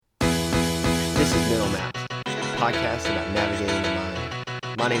This is Mental Maps, a podcast about navigating the mind.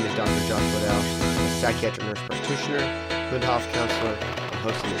 My name is Dr. Josh Liddell. I'm a psychiatric nurse practitioner, mental health counselor, and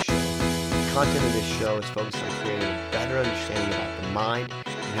host of this show. The content of this show is focused on creating a better understanding about the mind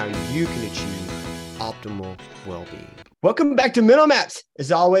and how you can achieve optimal well-being. Welcome back to Mental Maps.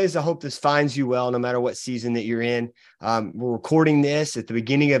 As always, I hope this finds you well, no matter what season that you're in. We're recording this at the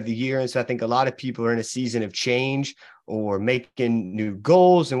beginning of the year, and so I think a lot of people are in a season of change or making new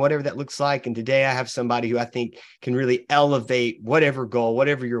goals and whatever that looks like. And today I have somebody who I think can really elevate whatever goal,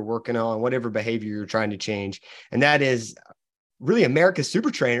 whatever you're working on, whatever behavior you're trying to change. And that is really America's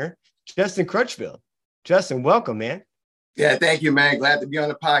super trainer, Justin Crutchfield. Justin, welcome, man. Yeah, thank you, man. Glad to be on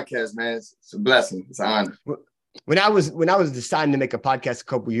the podcast, man. It's a blessing. It's an honor. When I was deciding to make a podcast a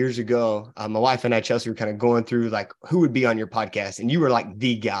couple of years ago, my wife and I, Chelsea, were kind of going through like who would be on your podcast, and you were like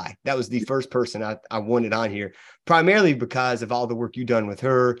the guy. That was the first person I wanted on here, primarily because of all the work you've done with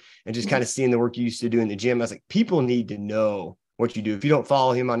her and just kind of seeing the work you used to do in the gym. I was like, people need to know what you do. If you don't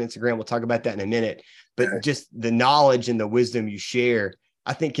follow him on Instagram, we'll talk about that in a minute. But just the knowledge and the wisdom you share,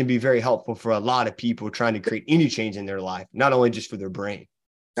 I think, can be very helpful for a lot of people trying to create any change in their life, not only just for their brain.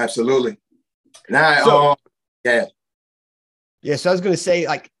 Absolutely. Yeah. So I was going to say,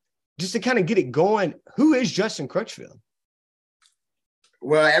 like, just to kind of get it going, who is Justin Crutchfield?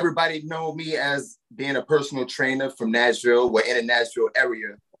 Well, everybody know me as being a personal trainer from Nashville. We're in the Nashville area.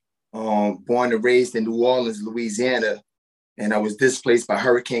 Born and raised in New Orleans, Louisiana. And I was displaced by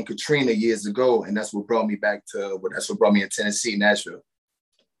Hurricane Katrina years ago. And that's what brought me in Tennessee, Nashville.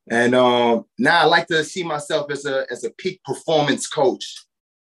 And now I like to see myself as a peak performance coach,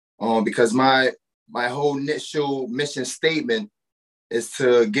 because my whole initial mission statement is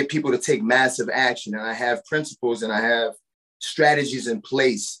to get people to take massive action. And I have principles and I have strategies in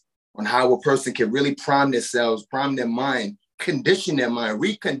place on how a person can really prime themselves, prime their mind, condition their mind,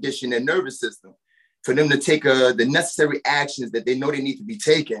 recondition their nervous system for them to take the necessary actions that they know they need to be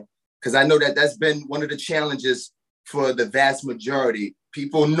taken. Because I know that that's been one of the challenges for the vast majority.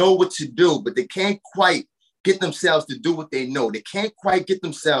 People know what to do, but they can't quite get themselves to do what they know. They can't quite get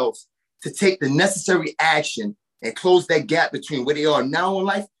themselves to take the necessary action and close that gap between where they are now in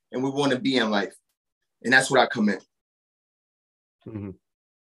life and we want to be in life. And that's what I come in. Mm-hmm.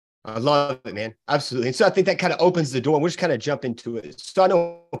 I love it, man. Absolutely. And so I think that kind of opens the door. We'll just kind of jump into it. So I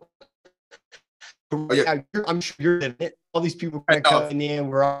know, I'm sure you're in it. All these people are coming in.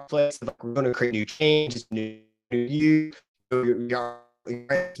 We're all places like we're going to create new changes, new you. You're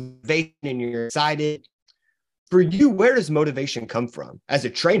motivated and you're excited. For you, where does motivation come from as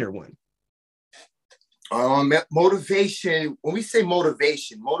a trainer one? Motivation, when we say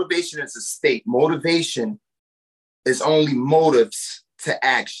motivation is a state. Motivation is only motives to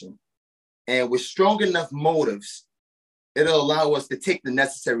action. And with strong enough motives, it'll allow us to take the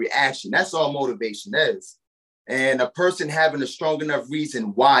necessary action. That's all motivation is. And a person having a strong enough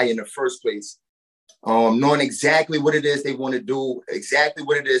reason why in the first place, knowing exactly what it is they want to do, exactly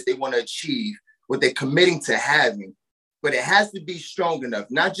what it is they want to achieve, what they're committing to having. But it has to be strong enough,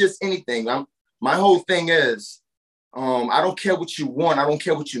 not just anything. My whole thing is, I don't care what you want. I don't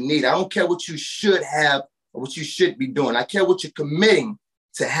care what you need. I don't care what you should have or what you should be doing. I care what you're committing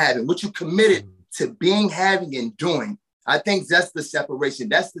to having, what you committed to being, having, and doing. I think that's the separation.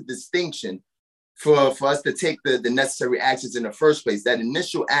 That's the distinction for us to take the necessary actions in the first place, that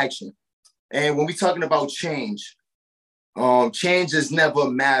initial action. And when we're talking about change, change is never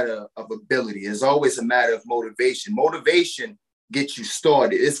a matter of ability. It's always a matter of motivation. Motivation gets you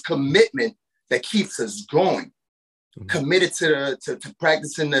started. It's commitment that keeps us going. Mm-hmm. Committed to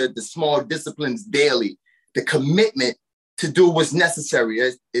practicing the small disciplines daily. The commitment to do what's necessary.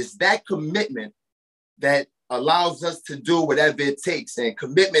 Is that commitment that allows us to do whatever it takes. And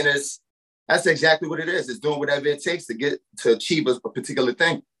commitment that's exactly what it is. It's doing whatever it takes to achieve a particular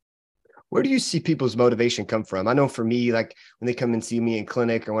thing. Where do you see people's motivation come from? I know for me, like when they come and see me in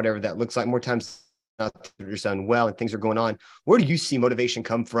clinic or whatever that looks like, more times they're just unwell and things are going on. Where do you see motivation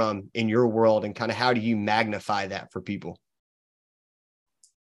come from in your world, and kind of how do you magnify that for people?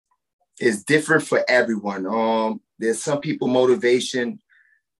 It's different for everyone. There's some people motivation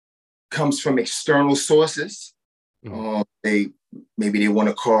comes from external sources. Maybe they want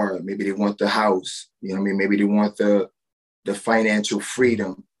a car, maybe they want the house, maybe they want the financial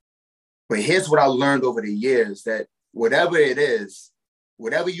freedom. But here's what I learned over the years, that whatever it is,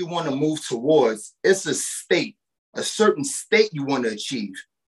 whatever you want to move towards, it's a certain state you want to achieve.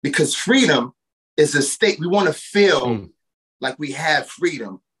 Because freedom is a state. We want to feel like we have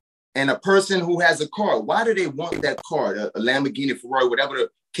freedom. And a person who has a car, why do they want that car? A Lamborghini, Ferrari, whatever the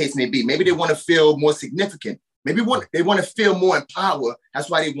case may be. Maybe they want to feel more significant. Maybe they want to feel more empowered. That's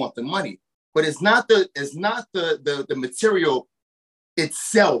why they want the money. but it's not the material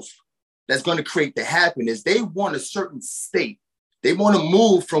itself that's going to create the happiness. They want a certain state. They want to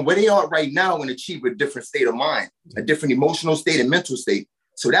move from where they are right now and achieve a different state of mind, a different emotional state and mental state.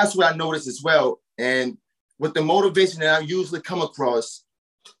 So that's what I noticed as well. And with the motivation that I usually come across,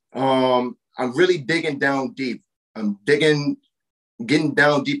 I'm really digging down deep. I'm getting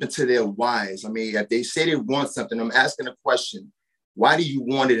down deep into their whys. I mean, if they say they want something, I'm asking a question. Why do you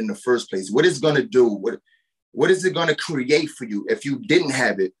want it in the first place? What is it going to do? What is it going to create for you if you didn't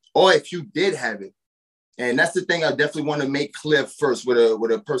have it, or if you did have it? And that's the thing I definitely want to make clear first with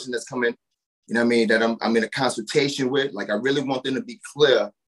a person that's coming, you know what I mean, that I'm in a consultation with. Like, I really want them to be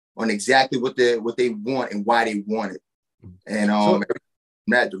clear on exactly what they want and why they want it. And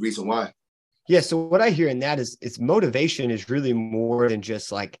the reason why. Yeah. So what I hear in that is it's motivation is really more than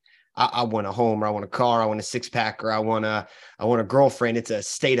just like, I want a home, or I want a car, I want a six-pack, or I want a girlfriend. It's a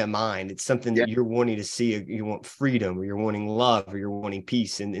state of mind. It's something that you're wanting to see. You want freedom, or you're wanting love, or you're wanting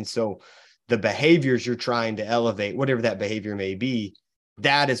peace. And so the behaviors you're trying to elevate, whatever that behavior may be,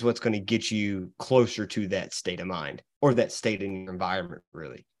 that is what's going to get you closer to that state of mind, or that state in your environment,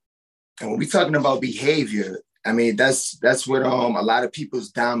 really. And when we're talking about behavior, I mean, that's what a lot of people's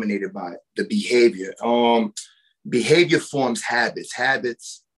dominated by, the behavior. Behavior forms habits.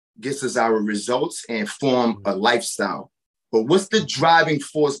 Habits gets us our results and form a lifestyle. But what's the driving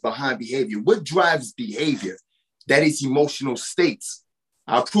force behind behavior? What drives behavior? That is emotional states.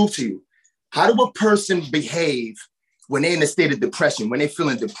 I'll prove to you. How do a person behave when they're in a state of depression, when they're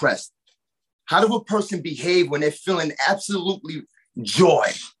feeling depressed? How do a person behave when they're feeling absolutely joy,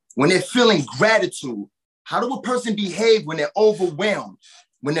 when they're feeling gratitude? How do a person behave when they're overwhelmed,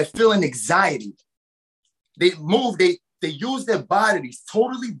 when they're feeling anxiety? They move, they use their bodies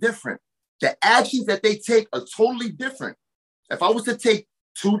totally different. The actions that they take are totally different. If I was to take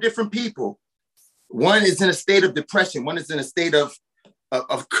two different people, one is in a state of depression, one is in a state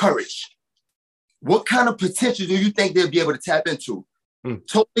of courage. What kind of potential do you think they'll be able to tap into?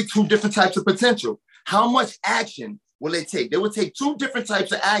 Totally two different types of potential. How much action will they take? They will take two different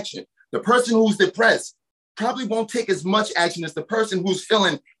types of action. The person who's depressed probably won't take as much action as the person who's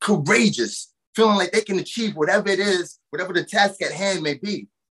feeling courageous, feeling like they can achieve whatever it is, whatever the task at hand may be.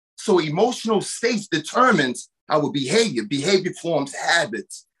 So emotional states determines our behavior. Behavior forms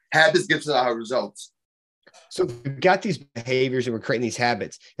habits. Habits gives us our results. So we've got these behaviors and we're creating these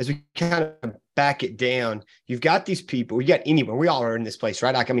habits. As we kind of back it down, you've got these people, you got anyone, we all are in this place,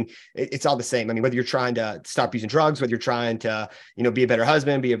 right? Like, I mean, it's all the same. I mean, whether you're trying to stop using drugs, whether you're trying to, be a better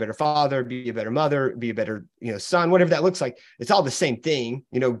husband, be a better father, be a better mother, be a better, son, whatever that looks like, it's all the same thing,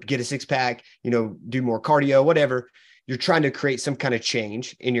 get a six pack, do more cardio, whatever. You're trying to create some kind of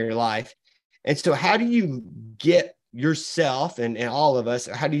change in your life. And so how do you get yourself and all of us,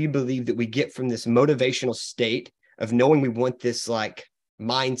 how do you believe that we get from this motivational state of knowing we want this like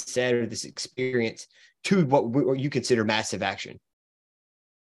mindset or this experience to what you consider massive action?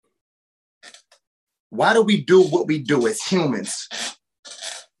 Why do we do what we do as humans?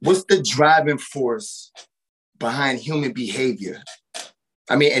 What's the driving force behind human behavior?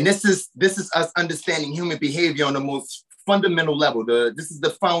 I mean, and this is us understanding human behavior on the most fundamental level. This is the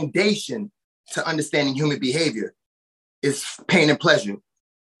foundation to understanding human behavior. Is pain and pleasure.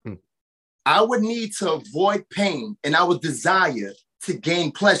 I would need to avoid pain and I would desire to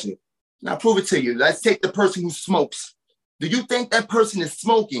gain pleasure. Now, prove it to you. Let's take the person who smokes. Do you think that person is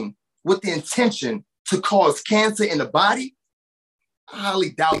smoking with the intention to cause cancer in the body? I highly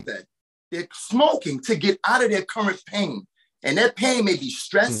doubt that. They're smoking to get out of their current pain. And that pain may be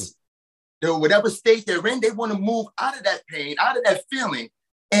stress. Whatever state they're in, they want to move out of that pain, out of that feeling,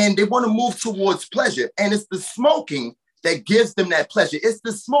 and they want to move towards pleasure. And it's the smoking that gives them that pleasure. It's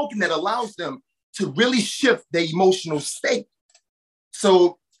the smoking that allows them to really shift their emotional state.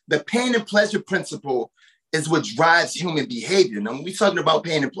 So the pain and pleasure principle is what drives human behavior. Now, when we're talking about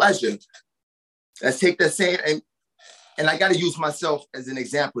pain and pleasure, let's take that same, and I got to use myself as an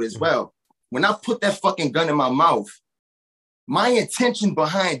example as well. When I put that fucking gun in my mouth, my intention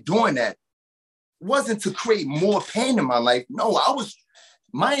behind doing that wasn't to create more pain in my life. No,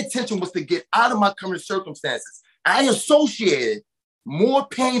 my intention was to get out of my current circumstances. I associated more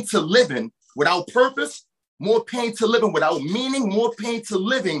pain to living without purpose, more pain to living without meaning, more pain to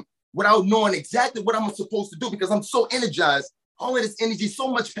living without knowing exactly what I'm supposed to do because I'm so energized, all of this energy, so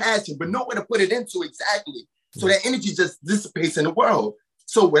much passion, but nowhere to put it into exactly. So that energy just dissipates in the world.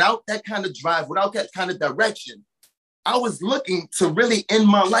 So without that kind of drive, without that kind of direction, I was looking to really end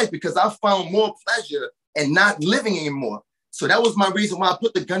my life because I found more pleasure in not living anymore. So that was my reason why I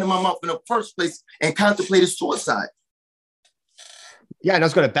put the gun in my mouth in the first place and contemplated suicide. Yeah, and I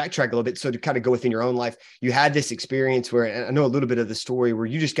was going to backtrack a little bit. So to kind of go within your own life, you had this experience where, and I know a little bit of the story where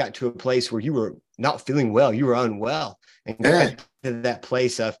you just got to a place where you were not feeling well, you were unwell, and Yeah, got to that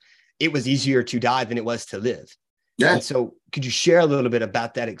place of it was easier to die than it was to live. yeah. And so could you share a little bit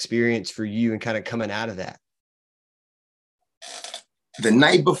about that experience for you and kind of coming out of that? The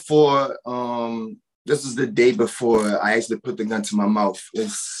night before, this was the day before I actually put the gun to my mouth.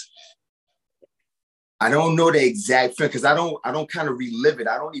 I don't know the exact thing because I don't kind of relive it.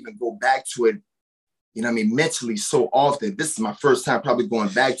 I don't even go back to it, you know what I mean, mentally so often. This is my first time probably going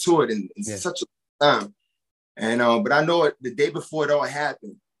back to it in such a time. And but I know it, the day before it all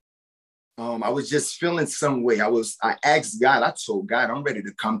happened, I was just feeling some way. I asked God, I told God, I'm ready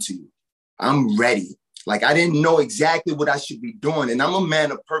to come to you. I'm ready. Like I didn't know exactly what I should be doing. And I'm a man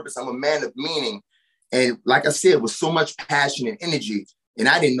of purpose. I'm a man of meaning. And like I said, with so much passion and energy, and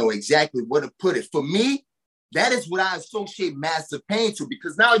I didn't know exactly where to put it. For me, that is what I associate massive pain to,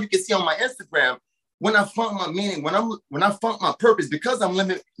 because now you can see on my Instagram, when I found my meaning, when I found my purpose, because I'm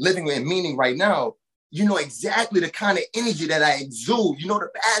living in meaning right now, you know exactly the kind of energy that I exude, you know, the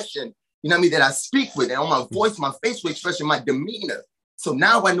passion, you know what I mean, that I speak with, and on my voice, my facial expression, my demeanor. So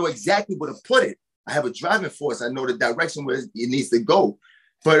now I know exactly where to put it. I have a driving force. I know the direction where it needs to go.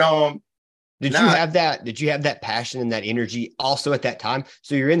 But Did you have that? Did you have that passion and that energy also at that time?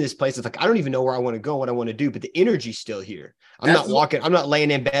 So you're in this place of like, I don't even know where I want to go, what I want to do, but the energy's still here. I'm not walking. I'm not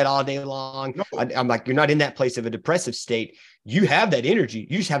laying in bed all day long. No. I'm like, you're not in that place of a depressive state. You have that energy.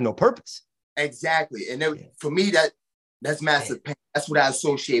 You just have no purpose. Exactly. And then, for me, that's massive pain. That's what I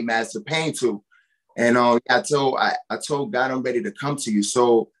associate massive pain to. And I told God, I'm ready to come to you.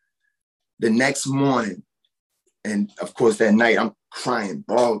 So the next morning, and of course that night, I'm crying,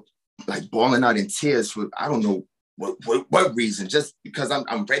 bawling out in tears for I don't know what reason, just because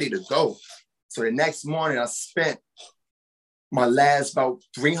I'm ready to go. So the next morning, I spent my last about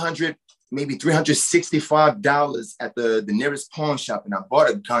 $300, maybe $365 at the nearest pawn shop, and I bought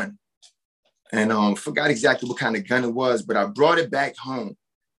a gun. And forgot exactly what kind of gun it was, but I brought it back home.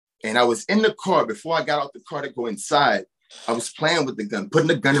 And I was in the car before I got out the car to go inside. I was playing with the gun, putting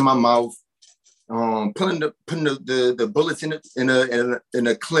the gun in my mouth, putting the bullets in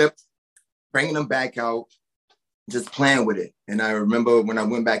a clip, bringing them back out, just playing with it. And I remember when I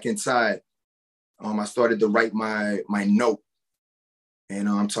went back inside, I started to write my note. And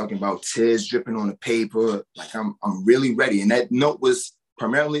I'm talking about tears dripping on the paper, like I'm really ready. And that note was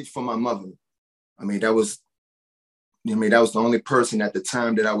primarily for my mother. That was the only person at the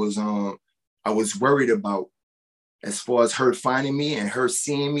time that I was worried about as far as her finding me and her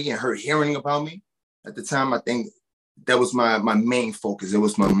seeing me and her hearing about me. At the time, I think that was my main focus. It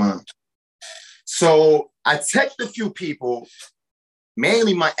was my mom. So I texted a few people,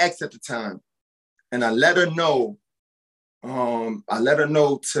 mainly my ex at the time, and I let her know. I let her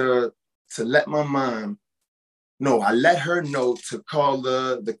know to let my mom. No, I let her know to call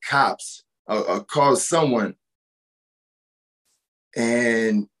the cops or call someone.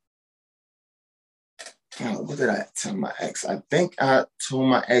 And what did I tell my ex? I think I told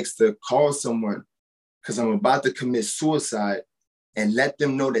my ex to call someone because I'm about to commit suicide, and let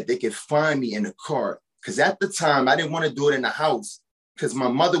them know that they could find me in a car. Because at the time, I didn't want to do it in the house because my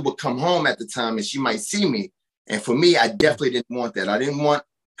mother would come home at the time and she might see me. And for me, I definitely didn't want that. I didn't want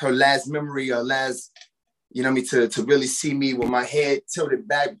her last memory or last, you know what I mean, to really see me with my head tilted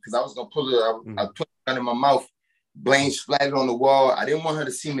back, because I was going to pull it. I put it in my mouth, blame splattered on the wall. I didn't want her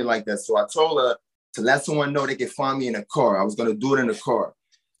to see me like that. So I told her to let someone know they could find me in a car. I was going to do it in the car.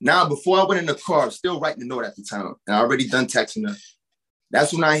 Now, before I went in the car, I was still writing the note at the time, and I already done texting her.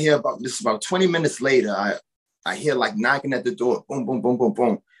 That's when I hear about 20 minutes later, I hear like knocking at the door, boom, boom, boom, boom,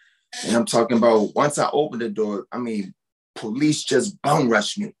 boom. And I'm talking about once I opened the door, police just bum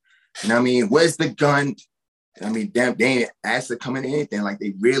rushed me. And where's the gun? Damn, they ain't asked to come in anything. Like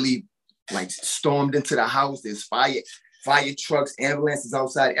they really like stormed into the house. There's fire trucks, ambulances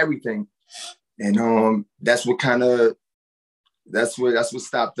outside, everything. And that's what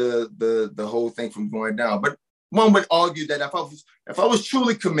stopped the whole thing from going down. But one would argue that if I was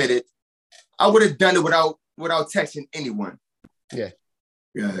truly committed, I would have done it without texting anyone. Yeah.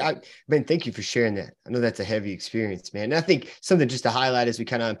 Yeah. Ben, thank you for sharing that. I know that's a heavy experience, man. And I think something just to highlight as we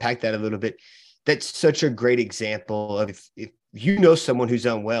kind of unpack that a little bit, that's such a great example of if you know someone who's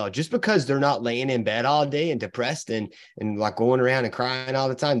unwell, just because they're not laying in bed all day and depressed and like going around and crying all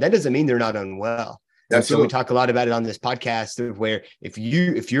the time, that doesn't mean they're not unwell. And so we talk a lot about it on this podcast of where if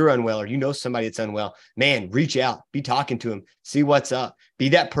you're unwell or you know somebody that's unwell, man, reach out, be talking to them, see what's up, be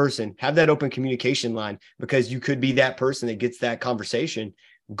that person, have that open communication line, because you could be that person that gets that conversation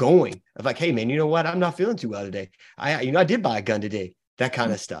going of like, hey man, you know what? I'm not feeling too well today. I did buy a gun today. that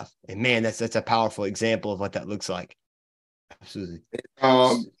kind of stuff. And man, that's a powerful example of what that looks like. Absolutely.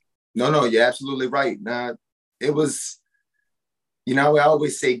 No, you're absolutely right. Now, it was, I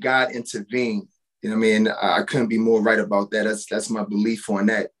always say God intervened. You know what I mean? I couldn't be more right about that. That's my belief on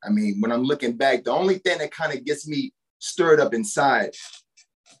that. I mean, when I'm looking back, the only thing that kind of gets me stirred up inside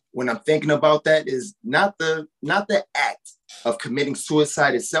when I'm thinking about that is not the act of committing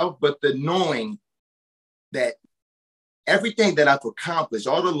suicide itself, but the knowing that everything that I've accomplished,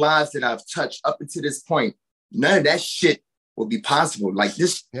 all the lives that I've touched up until this point, none of that shit would be possible. Like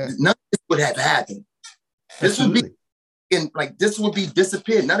this, none of this would have happened. This Absolutely. This would be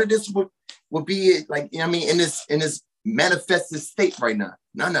disappeared. None of this would be like, in this manifested state right now.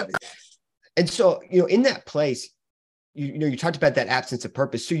 None of it. And so, in that place, you talked about that absence of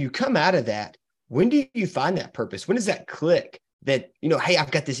purpose. So you come out of that. When do you find that purpose? When does that click that, hey,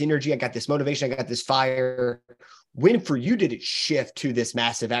 I've got this energy, I got this motivation, I got this fire? When for you did it shift to this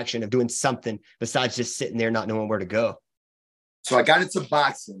massive action of doing something besides just sitting there not knowing where to go? So I got into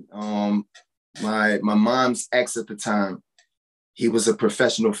boxing. My mom's ex at the time, he was a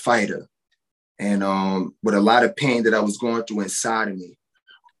professional fighter. And with a lot of pain that I was going through inside of me,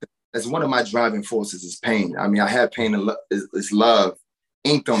 that's one of my driving forces is pain. I mean, I have pain and is love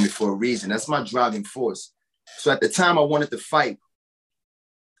inked on me for a reason. That's my driving force. So at the time I wanted to fight,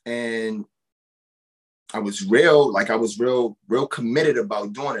 and I was real committed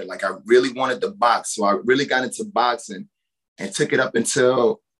about doing it. Like I really wanted to box. So I really got into boxing and took it up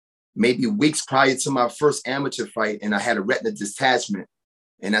until maybe weeks prior to my first amateur fight. And I had a retina detachment.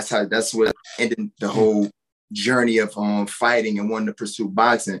 And that's what ended the whole journey of fighting and wanting to pursue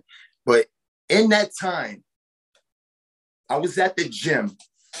boxing. But in that time, I was at the gym,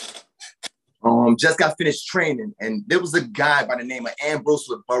 just got finished training. And there was a guy by the name of Ambrose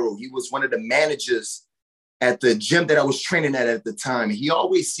LeBurrow. He was one of the managers at the gym that I was training at the time. He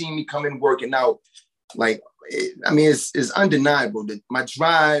always seen me come in working out. Like, it's undeniable that my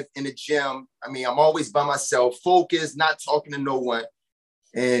drive in the gym, I'm always by myself, focused, not talking to no one.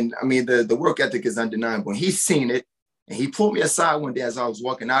 And the work ethic is undeniable. He's seen it, and he pulled me aside one day as I was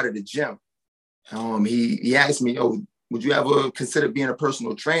walking out of the gym. He asked me, "Oh, would you ever consider being a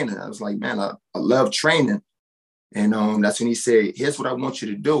personal trainer?" I was like, "Man, I love training." And that's when he said, "Here's what I want you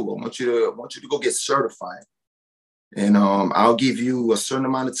to do. I want you to go get certified, and I'll give you a certain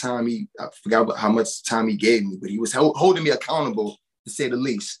amount of time." I forgot how much time he gave me, but he was holding me accountable, to say the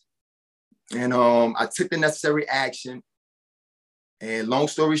least. And I took the necessary action. And long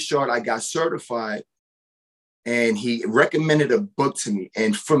story short, I got certified, and he recommended a book to me.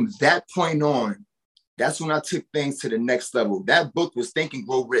 And from that point on, that's when I took things to the next level. That book was Think and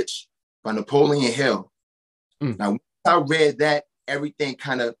Grow Rich by Napoleon Hill. Now, when I read that, everything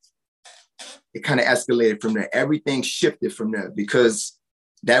kind of escalated from there. Everything shifted from there because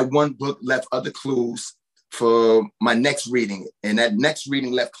that one book left other clues for my next reading. And that next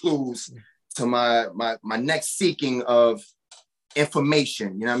reading left clues to my next seeking of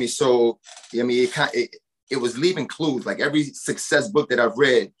information. You know what I mean? So, it was leaving clues. Like every success book that I've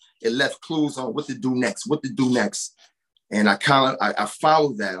read, it left clues on what to do next. And I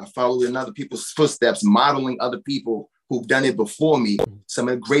followed that. I followed in other people's footsteps, modeling other people who've done it before me, some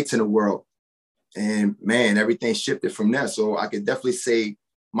of the greats in the world. And man, everything shifted from there. So I could definitely say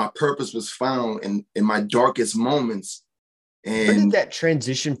my purpose was found in my darkest moments. And when did that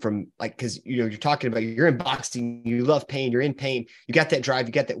transition from, like, because you're talking about, you're in boxing, you love pain, you're in pain, you got that drive,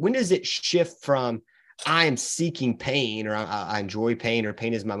 you got that. When does it shift from I am seeking pain, or I enjoy pain, or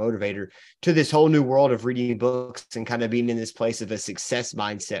pain is my motivator, to this whole new world of reading books and kind of being in this place of a success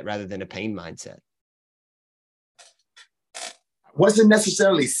mindset rather than a pain mindset? I wasn't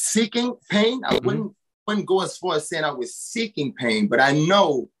necessarily seeking pain. I wouldn't go as far as saying I was seeking pain, but I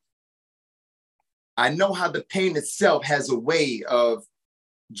know how the pain itself has a way of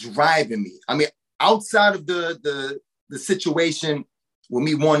driving me. Outside of the situation with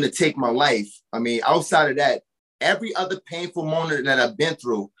me wanting to take my life, outside of that, every other painful moment that I've been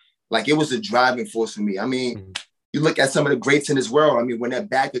through, like it was a driving force for me. You look at some of the greats in this world, when they're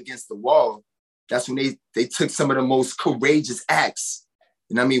back against the wall, that's when they took some of the most courageous acts.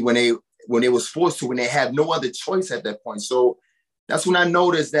 When they was forced to, when they had no other choice at that point. So that's when I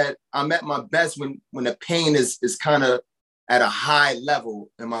noticed that I'm at my best when the pain is kind of at a high level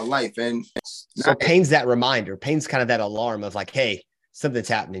in my life. And so pain's that reminder. Pain's kind of that alarm of like, hey, something's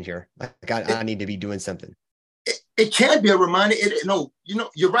happening here. Like I need to be doing something. It can be a reminder.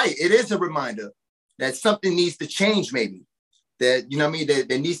 You're right. It is a reminder that something needs to change, maybe. That,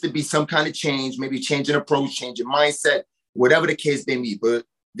 there needs to be some kind of change, maybe change in approach, change in mindset, whatever the case may be. But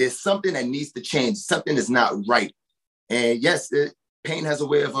there's something that needs to change. Something is not right. And yes, pain has a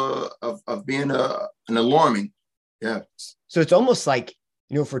way of being an alarming. Yeah. So it's almost like,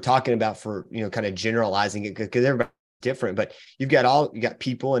 if we're talking about kind of generalizing it, because everybody's different, but you got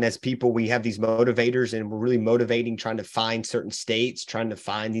people, and as people, we have these motivators, and we're really motivating, trying to find certain states, trying to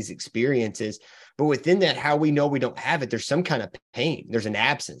find these experiences. But within that, how we know we don't have it, there's some kind of pain. There's an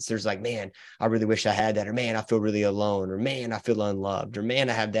absence. There's like, man, I really wish I had that, or man, I feel really alone, or man, I feel unloved, or man,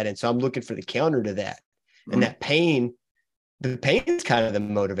 I have that. And so I'm looking for the counter to that. Mm-hmm. And that pain, the pain is kind of the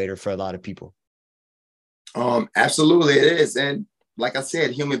motivator for a lot of people. Absolutely it is. And like I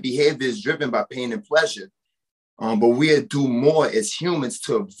said, human behavior is driven by pain and pleasure. But we do more as humans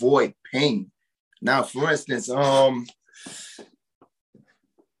to avoid pain. Now, for instance,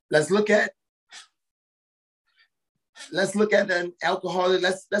 let's look at an alcoholic.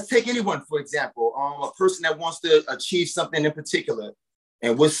 Let's take anyone, for example, a person that wants to achieve something in particular,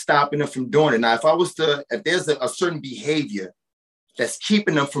 and what's stopping them from doing it. Now, if there's a certain behavior that's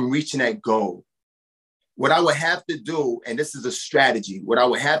keeping them from reaching that goal, what I would have to do, and this is a strategy, what I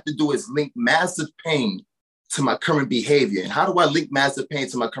would have to do is link massive pain to my current behavior. And how do I link massive pain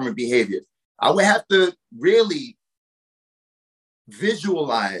to my current behavior? I would have to really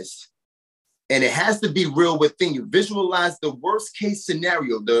visualize, and it has to be real within you. Visualize the worst case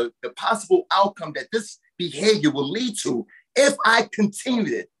scenario, the possible outcome that this behavior will lead to if I continued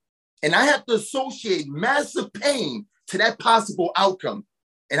it. And I have to associate massive pain to that possible outcome.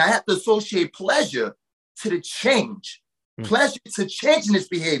 And I have to associate pleasure to the change, pleasure to changing this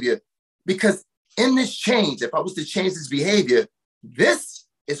behavior. Because in this change, if I was to change this behavior, this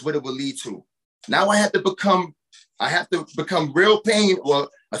is what it will lead to. Now I have to become real pain, or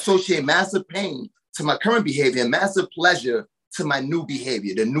associate massive pain to my current behavior and massive pleasure to my new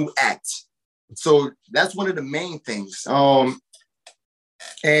behavior, the new act. So that's one of the main things. And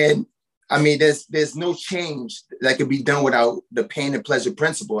I mean, there's no change that can be done without the pain and pleasure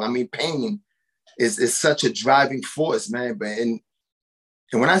principle. I mean, pain is such a driving force, man. And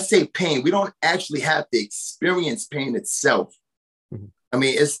when I say pain, we don't actually have to experience pain itself. Mm-hmm. I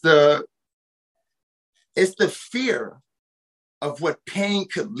mean, it's the fear of what pain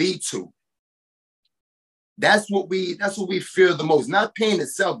could lead to. That's what we fear the most, not pain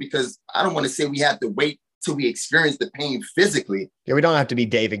itself, because I don't want to say we have to wait till we experience the pain physically. Yeah, we don't have to be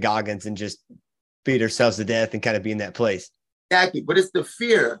David Goggins and just beat ourselves to death and kind of be in that place. Exactly, but it's the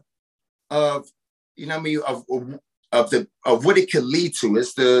fear of, of what it could lead to.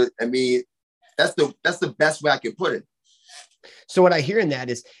 That's the best way I could put it. So what I hear in that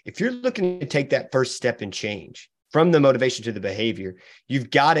is, if you're looking to take that first step in change from the motivation to the behavior,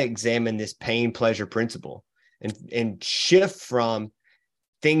 you've got to examine this pain pleasure principle and shift from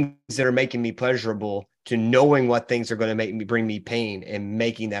things that are making me pleasurable to knowing what things are going to bring me pain and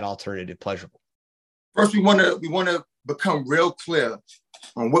making that alternative pleasurable. First, we want to become real clear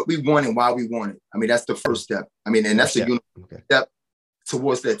on what we want and why we want it. I mean, that's the first step. I mean, and that's a unique step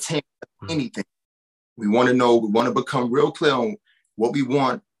towards the attainment of anything. We want to become real clear on what we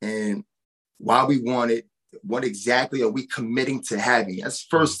want and why we want it. What exactly are we committing to having? That's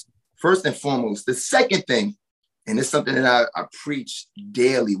first and foremost. The second thing, and it's something that I preach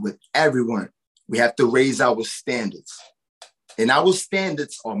daily with everyone, we have to raise our standards. And our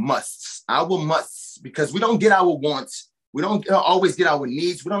standards are musts, our musts, because we don't get our wants. We don't always get our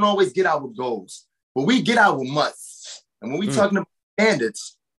needs. We don't always get our goals, but we get our musts. And when we're talking about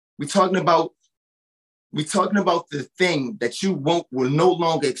standards, we're talking about the thing that you will no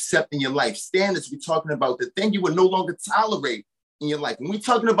longer accept in your life. Standards, we're talking about the thing you will no longer tolerate in your life. When we're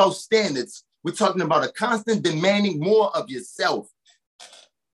talking about standards, we're talking about a constant demanding more of yourself.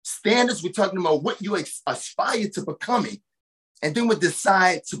 Standards, we're talking about what you aspire to becoming. And then we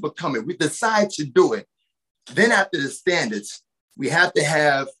decide to become it. We decide to do it. Then after the standards, we have to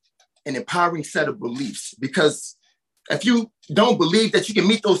have an empowering set of beliefs. Because if you don't believe that you can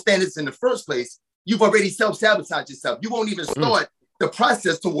meet those standards in the first place, you've already self-sabotaged yourself. You won't even start the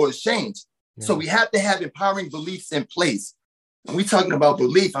process towards change. Yeah. So we have to have empowering beliefs in place. When we're talking about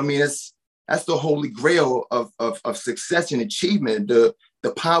belief, I mean, that's the holy grail of success and achievement, the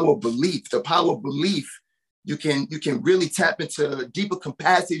power of belief. The power of belief, you can really tap into deeper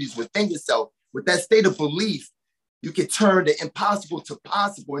capacities within yourself. With that state of belief, you can turn the impossible to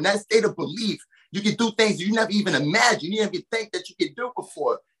possible. In that state of belief, you can do things you never even imagined, you never think that you could do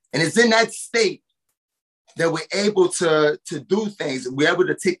before. And it's in that state that we're able to do things. We're able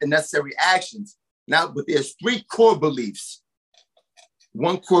to take the necessary actions. Now, but there's 3 core beliefs.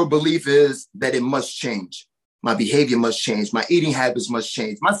 One core belief is that it must change. My behavior must change. My eating habits must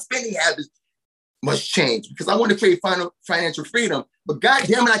change. My spending habits must change because I want to create financial freedom. But God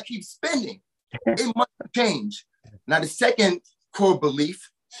damn it, I keep spending. It must change. Now, the second core belief.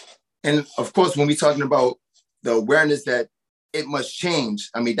 And of course, when we're talking about the awareness that it must change,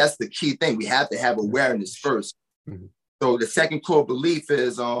 I mean, that's the key thing. We have to have awareness first. Mm-hmm. So the second core belief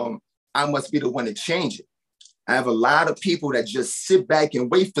is I must be the one to change it. I have a lot of people that just sit back and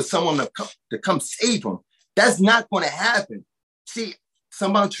wait for someone to come save them. That's not going to happen. See,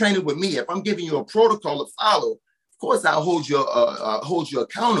 somebody training with me, if I'm giving you a protocol to follow, of course I'll hold you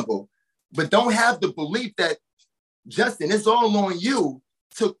accountable, but don't have the belief that, Justin, it's all on you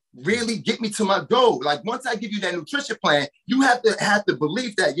to really get me to my goal. Like once I give you that nutrition plan, you have to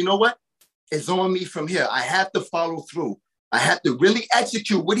believe that, you know what? It's on me from here. I have to follow through. I have to really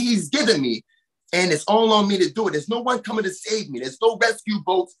execute what he's given me. And it's all on me to do it. There's no one coming to save me. There's no rescue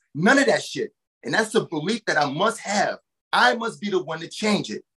boats, none of that shit. And that's a belief that I must have. I must be the one to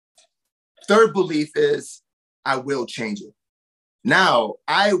change it. Third belief is I will change it. Now,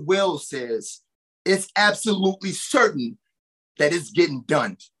 I will says it's absolutely certain that it's getting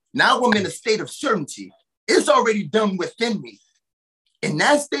done. Now I'm in a state of certainty. It's already done within me. In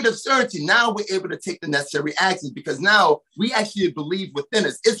that state of certainty, now we're able to take the necessary actions because now we actually believe within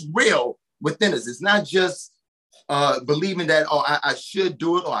us. It's real within us. It's not just believing that, oh, I should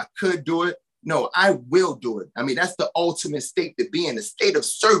do it or I could do it. No, I will do it. I mean, that's the ultimate state to be in, a state of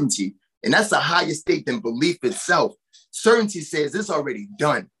certainty. And that's a higher state than belief itself. Certainty says it's already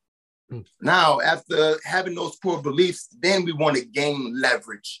done. Now, after having those core beliefs, then we want to gain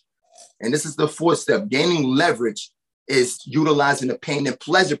leverage. And this is the fourth step. Gaining leverage is utilizing the pain and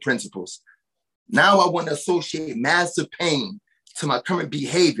pleasure principles. Now I want to associate massive pain to my current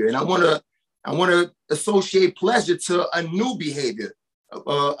behavior. And I want to associate pleasure to a new behavior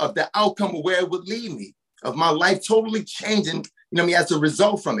of the outcome of where it would lead me, of my life totally changing, as a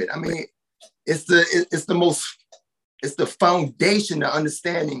result from it. I mean, it's the foundation to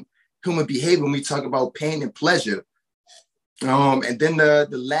understanding human behavior when we talk about pain and pleasure. And then the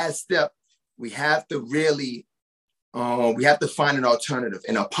last step, we have to really, we have to find an alternative,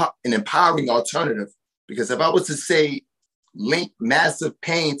 an empowering alternative. Because if I was to say, link massive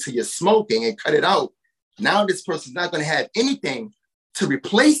pain to your smoking and cut it out, now this person's not going to have anything to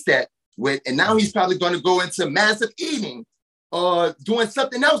replace that with. And now he's probably going to go into massive eating or doing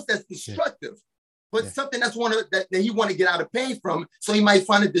something else that's destructive. But something that he want to get out of pain from, so he might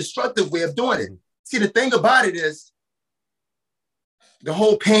find a destructive way of doing it. See, the thing about it is, the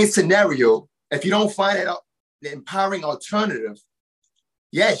whole pain scenario, if you don't find the empowering alternative,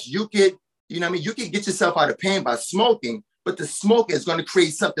 yes, you could, you can get yourself out of pain by smoking, but the smoke is going to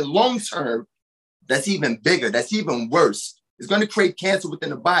create something long-term that's even bigger, that's even worse. It's going to create cancer within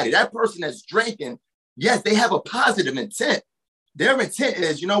the body. That person that's drinking, yes, they have a positive intent. Their intent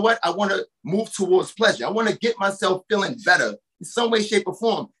is, you know what? I want to move towards pleasure. I want to get myself feeling better in some way, shape, or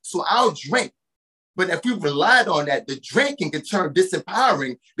form. So I'll drink. But if we relied on that, the drinking can turn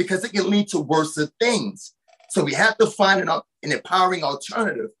disempowering because it can lead to worse things. So we have to find an empowering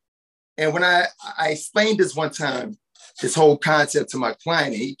alternative. And when I explained this one time, this whole concept to my client,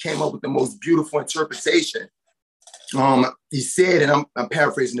 and he came up with the most beautiful interpretation. He said, and I'm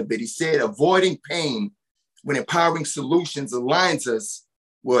paraphrasing a bit, he said, avoiding pain when empowering solutions aligns us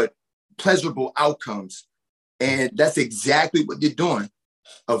with pleasurable outcomes. And that's exactly what you're doing.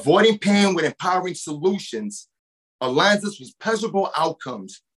 Avoiding pain with empowering solutions aligns us with pleasurable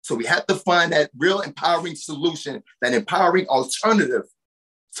outcomes. So we have to find that real empowering solution, that empowering alternative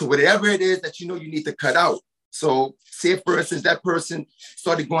to whatever it is that you need to cut out. So say, for instance, that person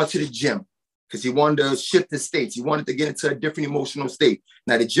started going to the gym because he wanted to shift his states. He wanted to get into a different emotional state.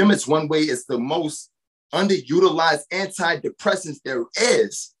 Now, the gym is one way, it's the most underutilized antidepressants there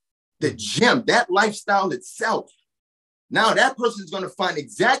is. The gym, that lifestyle itself. Now that person is going to find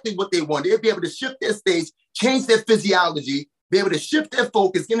exactly what they want. They'll be able to shift their states, change their physiology, be able to shift their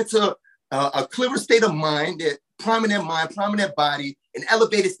focus, get into a clearer state of mind, their prominent mind, prominent body, an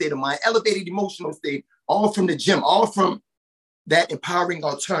elevated state of mind, elevated emotional state, all from the gym, all from that empowering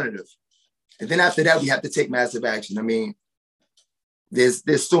alternative. And then after that, we have to take massive action. I mean,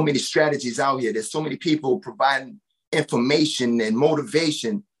 there's so many strategies out here. There's so many people providing information and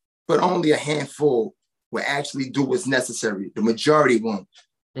motivation, but only a handful will actually do what's necessary. The majority won't.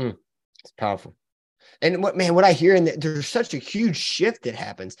 It's powerful. And what I hear, and there's such a huge shift that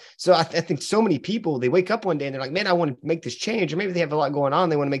happens. So I think so many people, they wake up one day and they're like, man, I want to make this change. Or maybe they have a lot going on.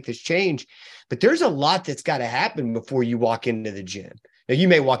 They want to make this change, but there's a lot that's got to happen before you walk into the gym. Now, you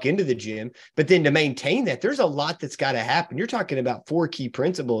may walk into the gym, but then to maintain that, there's a lot that's got to happen. You're talking about 4 key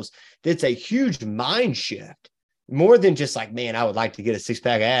principles. That's a huge mind shift. more than just like, man, I would like to get a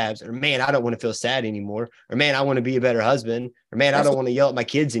 6-pack of abs, or man, I don't want to feel sad anymore, or man, I want to be a better husband, or man, I don't want to yell at my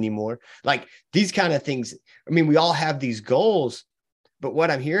kids anymore. Like these kind of things. I mean, we all have these goals, but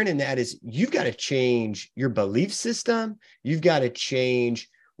what I'm hearing in that is you've got to change your belief system. You've got to change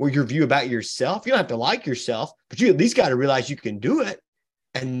where your view about yourself. You don't have to like yourself, but you at least got to realize you can do it.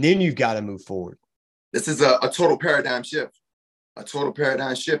 And then you've got to move forward. This is a total paradigm shift,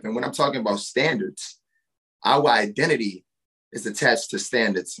 And when I'm talking about standards, our identity is attached to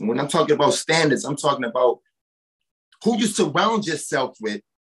standards. And when I'm talking about standards, I'm talking about who you surround yourself with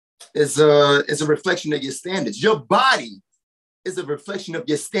is a reflection of your standards. Your body is a reflection of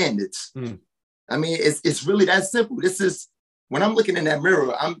your standards. I mean, it's really that simple. This is when I'm looking in that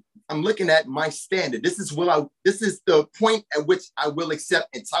mirror, I'm looking at my standard. This is the point at which I will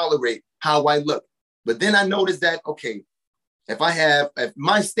accept and tolerate how I look. But then I notice that, okay, if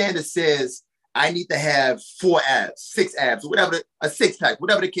my standard says I need to have 4 abs, 6 abs, whatever, a 6-pack,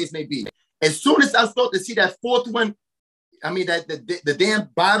 whatever the case may be. As soon as I start to see that 4th one, I mean, that the damn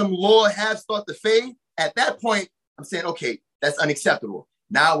bottom lower half start to fade, at that point, I'm saying, okay, that's unacceptable.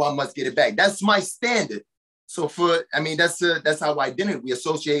 Now I must get it back. That's my standard. So that's our identity. We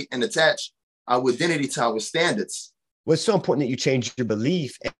associate and attach our identity to our standards. Well, it's so important that you change your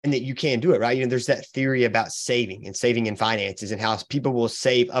belief and that you can do it, right? You know, there's that theory about saving in finances and how people will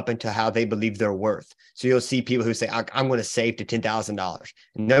save up until how they believe they're worth. So you'll see people who say, I'm going to save to $10,000,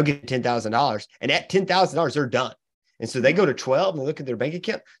 and they'll get $10,000. And at $10,000, they're done. And so they go to 12 and they look at their bank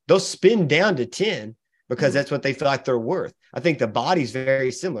account, they'll spin down to 10 because that's what they feel like they're worth. I think the body's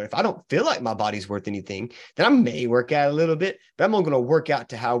very similar. If I don't feel like my body's worth anything, then I may work out a little bit, but I'm only going to work out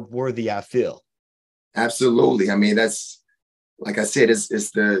to how worthy I feel. Absolutely. I mean, that's, like I said, it's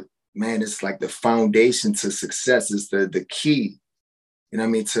like the foundation to success. It's the key, you know what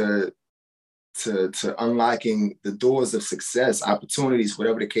I mean, to unlocking the doors of success, opportunities,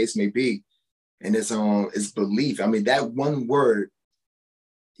 whatever the case may be. And it's belief. I mean, that one word,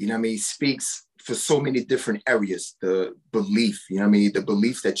 you know what I mean, speaks for so many different areas, the belief, you know what I mean, the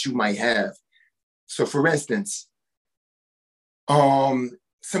belief that you might have. So for instance,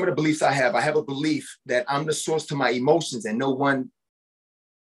 some of the beliefs I have a belief that I'm the source to my emotions, and no one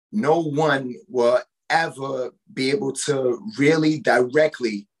will ever be able to really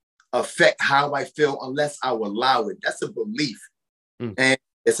directly affect how I feel unless I will allow it. That's a belief. And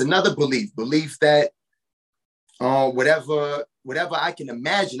it's another belief that whatever I can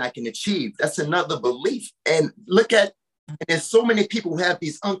imagine, I can achieve. That's another belief. And there's so many people who have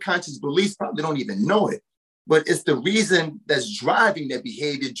these unconscious beliefs, probably don't even know it. But it's the reason that's driving their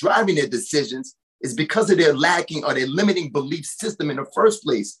behavior, driving their decisions, is because of their lacking or their limiting belief system in the first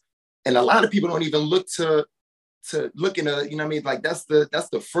place. And a lot of people don't even look to look in you know what I mean? Like that's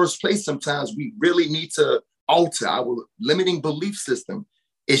the first place sometimes we really need to alter our limiting belief system.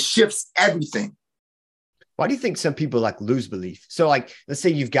 It shifts everything. Why do you think some people like lose belief? So like, let's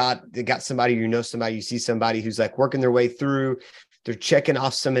say they got somebody, somebody, you see somebody who's like working their way through, they're checking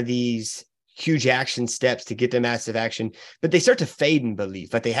off some of these huge action steps to get to massive action, but they start to fade in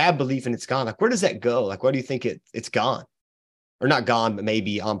belief. Like they have belief and it's gone. Like, where does that go? Like, why do you think it's gone, or not gone, but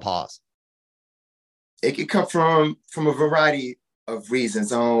maybe on pause? It could come from a variety of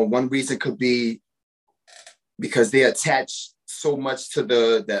reasons. One reason could be because they attach so much to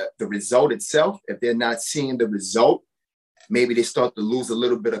the result itself. If they're not seeing the result, maybe they start to lose a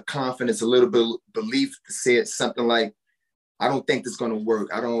little bit of confidence, a little bit of belief to say it something like, I don't think this is going to work.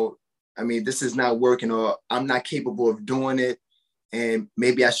 This is not working, or I'm not capable of doing it. And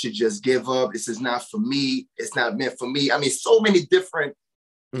maybe I should just give up. This is not for me. It's not meant for me. I mean, so many different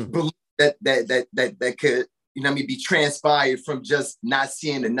beliefs that could, you know what I mean, be transpired from just not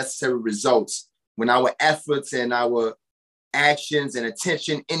seeing the necessary results when our efforts and our actions and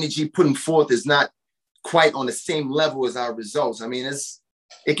attention, energy putting forth is not quite on the same level as our results. I mean,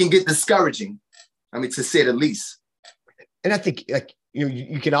 it can get discouraging, to say the least. And I think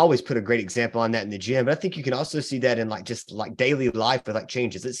you can always put a great example on that in the gym, but I think you can also see that in just daily life with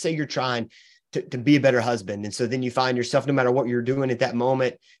changes. Let's say you're trying to be a better husband. And so then you find yourself, no matter what you're doing at that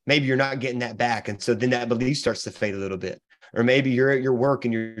moment, maybe you're not getting that back. And so then that belief starts to fade a little bit. Or maybe you're at your work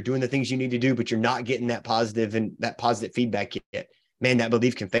and you're doing the things you need to do, but you're not getting that positive feedback yet. Man, that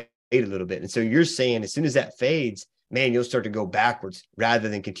belief can fade a little bit. And so you're saying as soon as that fades, man, you'll start to go backwards rather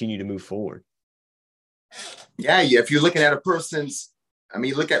than continue to move forward. Yeah. If you're looking at a person's,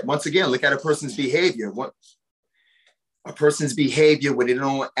 look at a person's behavior. What a person's behavior when they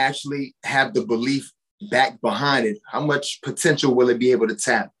don't actually have the belief back behind it, how much potential will it be able to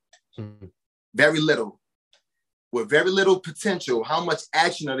tap? Mm-hmm. Very little. With very little potential, how much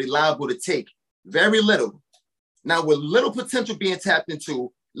action are they liable to take? Very little. Now, with little potential being tapped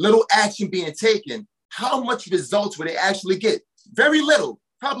into, little action being taken, how much results will they actually get? Very little,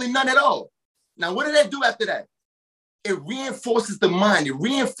 probably none at all. Now, what do they do after that? It reinforces the mind. It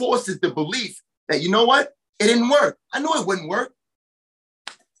reinforces the belief that, you know what? It didn't work. I knew it wouldn't work.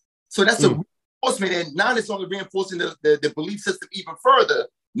 So that's a reinforcement. And now it's only reinforcing the belief system even further.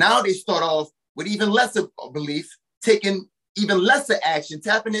 Now they start off with even lesser belief, taking even lesser action,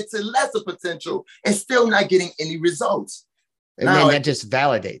 tapping into lesser potential, and still not getting any results. And now, man, that just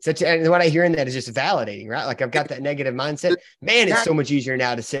validates. And what I hear in that is just validating, right? Like I've got that negative mindset. Man, it's so much easier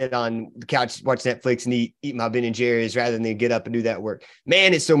now to sit on the couch, watch Netflix, and eat my Ben and Jerry's rather than get up and do that work.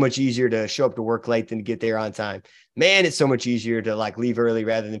 Man, it's so much easier to show up to work late than to get there on time. Man, it's so much easier to like leave early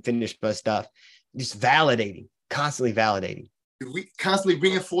rather than finish my stuff. Just validating, constantly validating. Constantly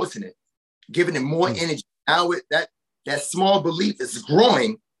reinforcing it, giving it more energy. Now that small belief is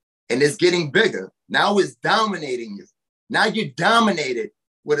growing and it's getting bigger. Now it's dominating you. Now you're dominated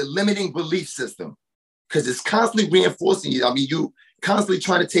with a limiting belief system because it's constantly reinforcing you. I mean, you constantly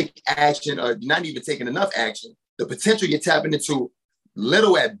trying to take action or not even taking enough action. The potential you're tapping into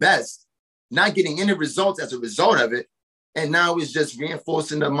little at best, not getting any results as a result of it. And now it's just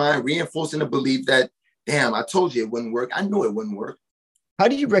reinforcing the mind, reinforcing the belief that, damn, I told you it wouldn't work. I knew it wouldn't work. How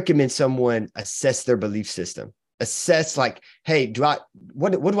do you recommend someone assess their belief system? Assess like, hey,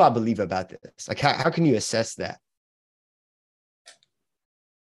 what do I believe about this? Like, how can you assess that?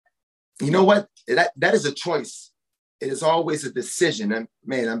 You know what? That is a choice. It is always a decision. And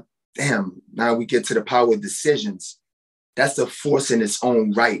man, now we get to the power of decisions. That's a force in its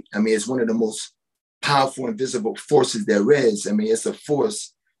own right. I mean, it's one of the most powerful, invisible forces there is. I mean, it's a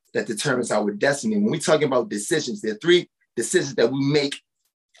force that determines our destiny. When we're talking about decisions, there are 3 decisions that we make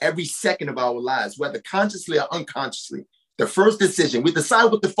every second of our lives, whether consciously or unconsciously. The first decision, we decide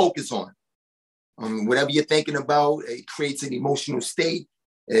what to focus on. Whatever you're thinking about, it creates an emotional state.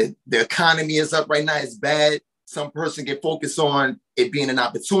 The economy is up right now, it's bad. Some person can focus on it being an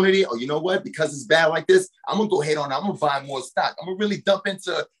opportunity, or you know what, because it's bad like this, I'm gonna go ahead on, I'm gonna buy more stock. I'm gonna really dump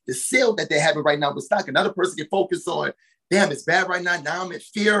into the sale that they're having right now with stock. Another person can focus on, damn, it's bad right now. Now I'm in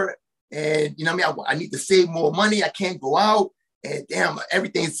fear. And you know what I mean? I need to save more money. I can't go out. And damn,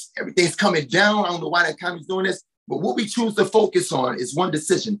 everything's coming down. I don't know why the economy's doing this. But what we choose to focus on is one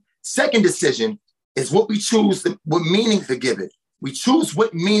decision. Second decision is what we choose, what meaning to give it. We choose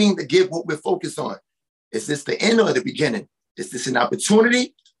what meaning to give what we're focused on. Is this the end or the beginning? Is this an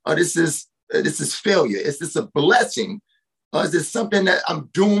opportunity or this is failure? Is this a blessing or is this something that I'm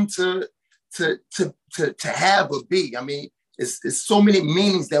doomed to have or be? I mean, it's so many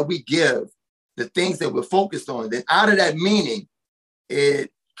meanings that we give the things that we're focused on. Then out of that meaning,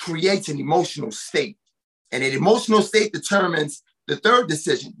 it creates an emotional state. And an emotional state determines the third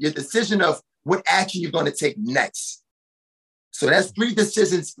decision, your decision of what action you're going to take next. So that's 3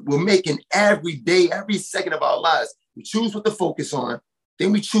 decisions we're making every day, every second of our lives. We choose what to focus on.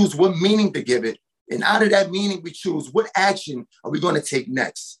 Then we choose what meaning to give it. And out of that meaning, we choose what action are we going to take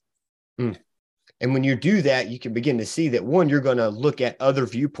next. And when you do that, you can begin to see that, one, you're going to look at other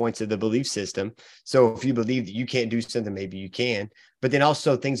viewpoints of the belief system. So if you believe that you can't do something, maybe you can. But then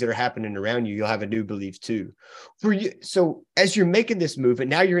also things that are happening around you, you'll have a new belief too. For you, so as you're making this movement,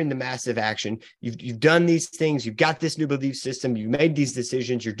 now you're in the massive action. You've done these things. You've got this new belief system. You've made these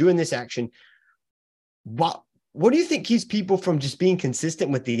decisions. You're doing this action. What do you think keeps people from just being consistent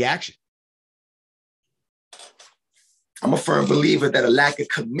with the action? I'm a firm believer that a lack of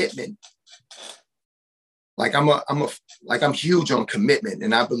commitment. Like I'm huge on commitment,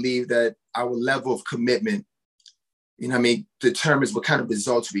 and I believe that our level of commitment, you know what I mean, determines what kind of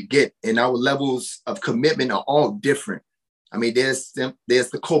results we get. And our levels of commitment are all different. I mean, there's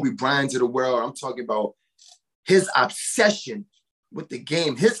the Kobe Bryants of the world. I'm talking about his obsession with the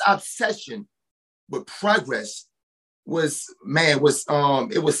game, his obsession with progress it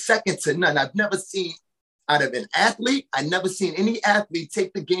was second to none. I've never seen out of an athlete, I've never seen any athlete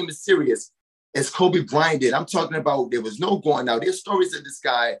take the game as serious as Kobe Bryant did. I'm talking about there was no going out. There's stories of this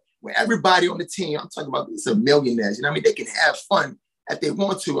guy where everybody on the team, I'm talking about these are millionaires, you know what I mean? They can have fun if they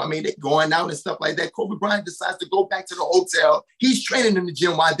want to. I mean, they're going out and stuff like that. Kobe Bryant decides to go back to the hotel. He's training in the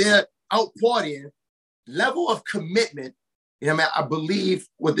gym while they're out partying. Level of commitment, you know what I mean, I believe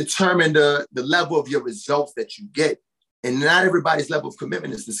will determine the level of your results that you get. And not everybody's level of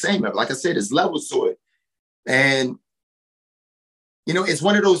commitment is the same. Like I said, there's levels to it. And, you know, it's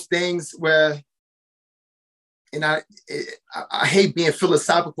one of those things where, and I hate being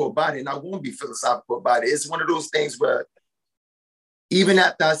philosophical about it, and I won't be philosophical about it. It's one of those things where even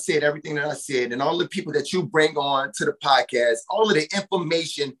after I said everything that I said and all the people that you bring on to the podcast, all of the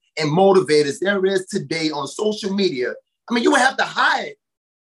information and motivators there is today on social media. I mean, you would have to hide.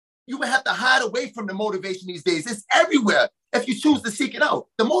 You would have to hide away from the motivation these days. It's everywhere. If you choose to seek it out,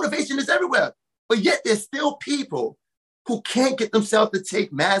 the motivation is everywhere. But yet there's still people who can't get themselves to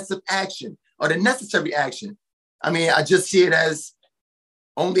take massive action or the necessary action. I mean, I just see it as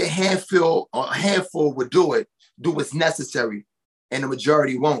only a handful would do what's necessary, and the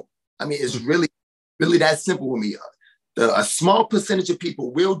majority won't. I mean, it's really, really that simple with me. A small percentage of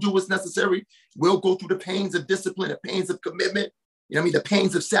people will do what's necessary, will go through the pains of discipline, the pains of commitment, the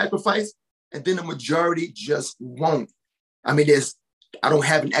pains of sacrifice, and then the majority just won't. I mean, I don't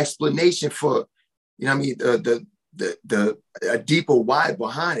have an explanation for, the a deeper why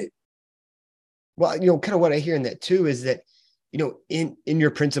behind it. Well, kind of what I hear in that too is that, in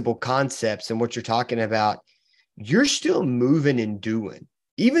your principal concepts and what you're talking about, you're still moving and doing,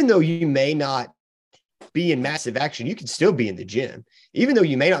 even though you may not be in massive action, you can still be in the gym. Even though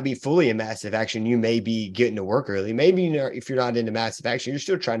you may not be fully in massive action, you may be getting to work early. Maybe, if you're not into massive action, you're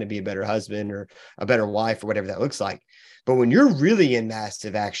still trying to be a better husband or a better wife or whatever that looks like. But when you're really in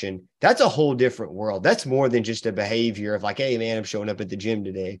massive action, that's a whole different world. That's more than just a behavior of like, hey, man, I'm showing up at the gym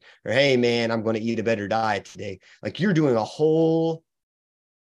today. Or, hey, man, I'm going to eat a better diet today. Like, you're doing a whole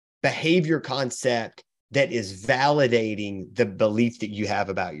behavior concept that is validating the belief that you have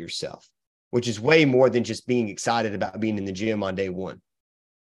about yourself, which is way more than just being excited about being in the gym on day one.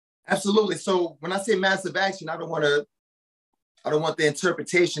 Absolutely. So when I say massive action, I don't want the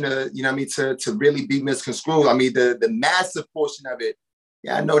interpretation of, to really be misconstrued. I mean, the massive portion of it,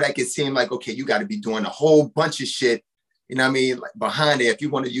 yeah, I know that can seem like, okay, you got to be doing a whole bunch of shit, like behind it, if you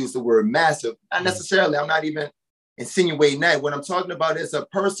want to use the word massive. Not necessarily. I'm not even insinuating that. What I'm talking about is a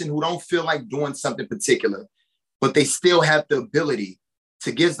person who don't feel like doing something particular, but they still have the ability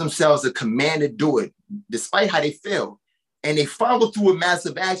to give themselves a command to do it, despite how they feel. And they follow through with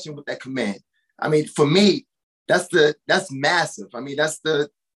massive action with that command. I mean, for me, that's massive. I mean, that's the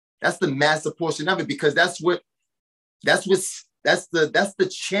massive portion of it, because that's the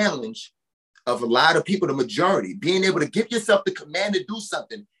challenge of a lot of people, the majority, being able to give yourself the command to do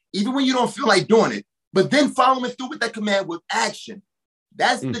something, even when you don't feel like doing it, but then following through with that command with action.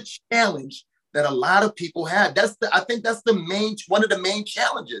 That's the challenge that a lot of people have. I think that's one of the main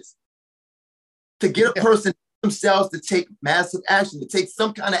challenges, to get a person themselves to take massive action, to take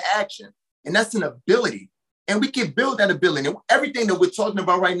some kind of action. And that's an ability. And we can build that ability. And everything that we're talking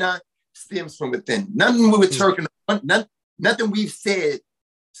about right now stems from within. Nothing we've said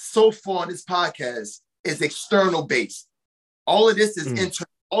so far on this podcast is external based. All of this is internal.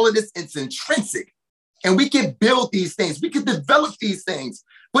 All of this is intrinsic. And we can build these things. We can develop these things.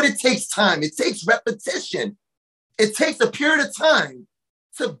 But it takes time. It takes repetition. It takes a period of time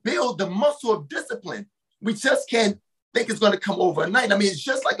to build the muscle of discipline. We just can't think it's going to come overnight. I mean, it's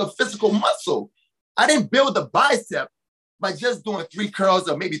just like a physical muscle. I didn't build a bicep by just doing 3 curls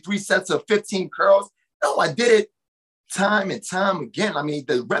or maybe 3 sets of 15 curls. No, I did it time and time again. I mean,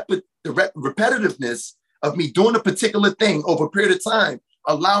 the repetitiveness of me doing a particular thing over a period of time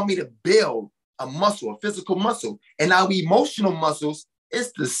allowed me to build a muscle, a physical muscle. And our emotional muscles,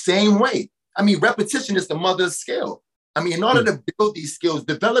 it's the same way. I mean, repetition is the mother of skill. I mean, in order to build these skills,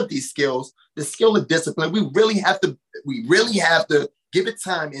 develop these skills, the skill of discipline, we really have to give it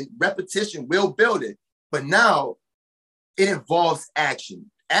time, and repetition will build it. But now it involves action.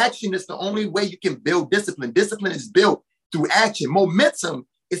 Action is the only way you can build discipline. Discipline is built through action. Momentum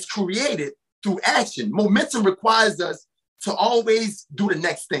is created through action. Momentum requires us to always do the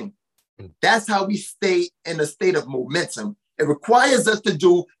next thing. That's how we stay in a state of momentum. It requires us to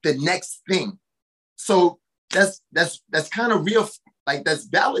do the next thing. So that's kind of real, like that's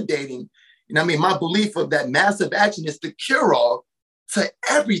validating. My belief of that massive action is the cure-all to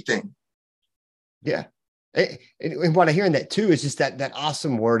everything. Yeah. And what I hear in that too is just that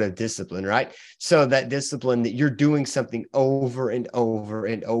awesome word of discipline, right? So that discipline, that you're doing something over and over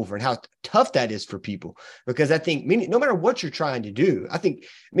and over, and how tough that is for people. Because I think, no matter what you're trying to do,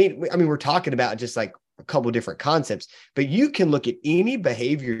 we're talking about just like a couple of different concepts, but you can look at any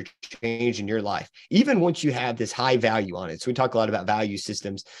behavior change in your life, even once you have this high value on it. So we talk a lot about value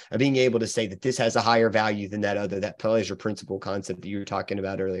systems, of being able to say that this has a higher value than that pleasure principle concept that you were talking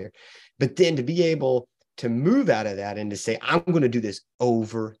about earlier. But then to be able to move out of that and to say, I'm going to do this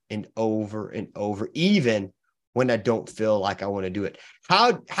over and over and over, even when I don't feel like I want to do it.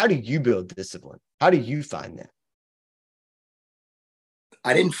 How do you build discipline? How do you find that?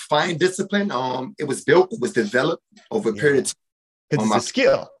 I didn't find discipline. It was built, it was developed over a period of time. It's a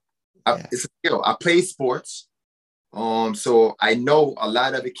skill. It's a skill. I played sports. So I know a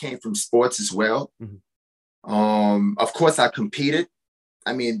lot of it came from sports as well. Mm-hmm. Of course, I competed.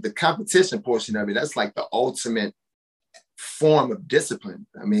 I mean, the competition portion of it, that's like the ultimate form of discipline.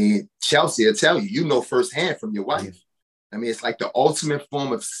 I mean, Chelsea, I tell you, you know firsthand from your wife. I mean, it's like the ultimate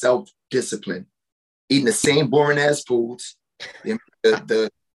form of self-discipline. Eating the same boring ass foods, the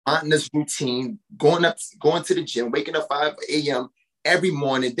monotonous routine, going to the gym, waking up 5 a.m. every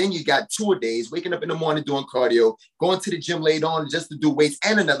morning. Then you got 2 days, waking up in the morning doing cardio, going to the gym later on just to do weights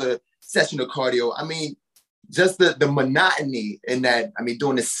and another session of cardio. I mean, just the monotony in that. I mean,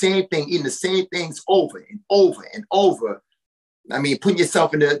 doing the same thing, eating the same things over and over and over. I mean, putting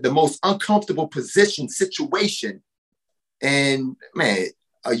yourself in the most uncomfortable situation. And man,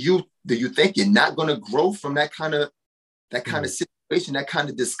 do you think you're not going to grow from that kind of situation, that kind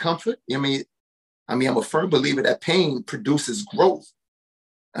of discomfort? I mean, I'm a firm believer that pain produces growth.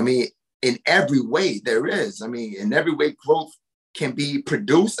 I mean, in every way there is. I mean, in every way growth can be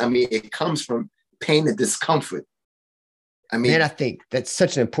produced. I mean, it comes from pain and discomfort. I mean, man, I think that's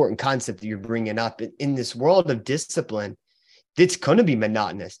such an important concept that you're bringing up in this world of discipline. It's going to be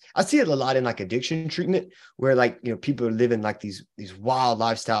monotonous. I see it a lot in like addiction treatment where like, you know, people are living like these wild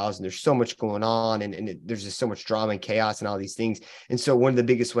lifestyles and there's so much going on and there's just so much drama and chaos and all these things. And so one of the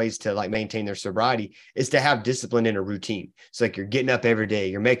biggest ways to like maintain their sobriety is to have discipline in a routine. So like you're getting up every day,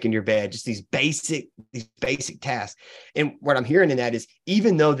 you're making your bed, just these basic tasks. And what I'm hearing in that is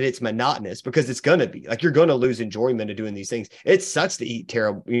even though that it's monotonous, because it's going to be like, you're going to lose enjoyment of doing these things. It sucks to eat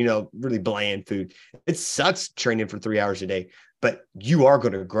terrible, you know, really bland food. It sucks training for 3 hours a day. But you are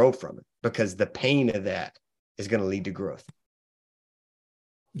going to grow from it because the pain of that is going to lead to growth.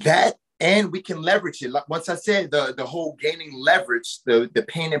 That, and we can leverage it. Like once I said the whole gaining leverage, the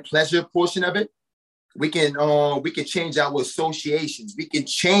pain and pleasure portion of it, we can change our associations. We can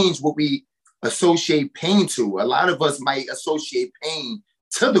change what we associate pain to. A lot of us might associate pain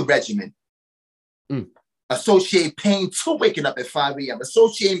to the regimen, associate pain to waking up at 5 a.m.,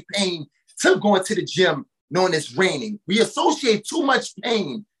 associate pain to going to the gym knowing it's raining. We associate too much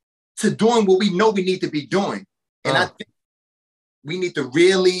pain to doing what we know we need to be doing. And I think we need to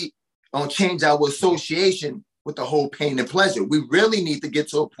really change our association with the whole pain and pleasure. We really need to get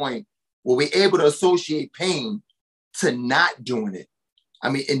to a point where we're able to associate pain to not doing it. I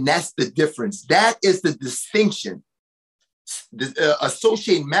mean, and that's the difference. That is the distinction.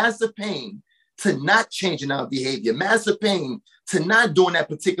 Associate massive pain to not changing our behavior, massive pain to not doing that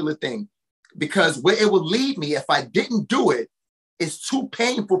particular thing. Because where it would lead me if I didn't do it is too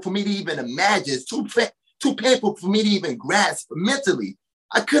painful for me to even imagine. It's too painful for me to even grasp mentally.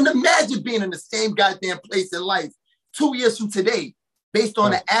 I couldn't imagine being in the same goddamn place in life 2 years from today based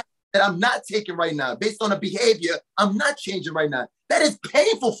on the action that I'm not taking right now, based on the behavior I'm not changing right now. That is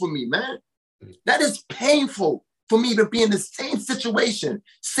painful for me, man. That is painful for me to be in the same situation,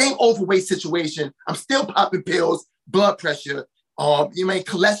 same overweight situation. I'm still popping pills, blood pressure, you may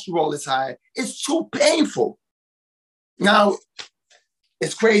cholesterol is high. It's too painful. Now,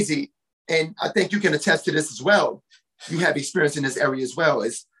 it's crazy. And I think you can attest to this as well. You have experience in this area as well.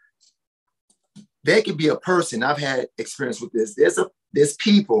 There could be a person, I've had experience with this. There's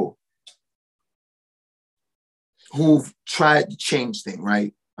people who've tried to change things,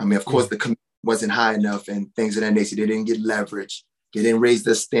 right? I mean, of course, the commitment wasn't high enough and things of that nature. They didn't get leverage. They didn't raise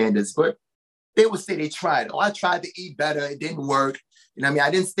their standards, but they would say they tried. Oh, I tried to eat better. It didn't work. You know what I mean?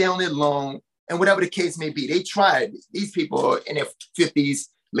 I didn't stay on it long. And whatever the case may be, they tried. These people are in their 50s,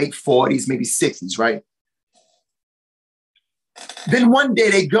 late 40s, maybe 60s, right? Then one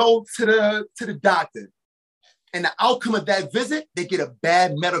day they go to the doctor. And the outcome of that visit, they get a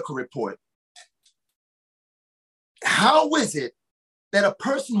bad medical report. How is it that a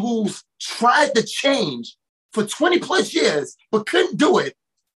person who's tried to change for 20 plus years but couldn't do it,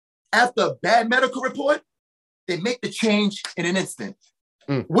 after a bad medical report, they make the change in an instant?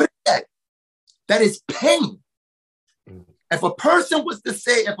 What is that? That is pain. If a person was to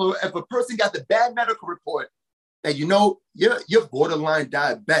say, if a person got the bad medical report that, you know, you're borderline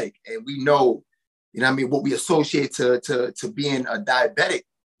diabetic, and we know, you know what I mean, what we associate to being a diabetic.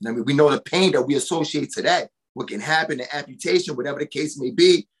 You know what I mean, we know the pain that we associate to that, what can happen, the amputation, whatever the case may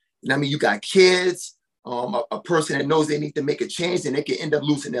be. You know what I mean, you got kids, a person that knows they need to make a change, and they can end up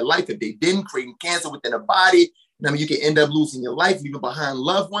losing their life if they didn't, creating cancer within a body. I mean, you can end up losing your life, leaving behind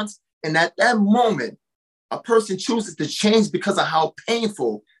loved ones. And at that moment, a person chooses to change because of how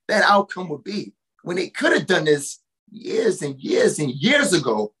painful that outcome would be, when they could have done this years and years and years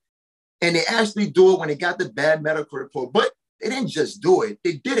ago. And they actually do it when they got the bad medical report. But they didn't just do it.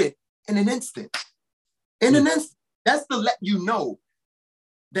 They did it in an instant. In an instant. That's to let you know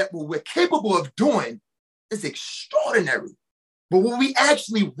that what we're capable of doing is extraordinary. But what we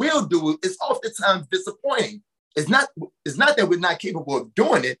actually will do is oftentimes disappointing. It's not that we're not capable of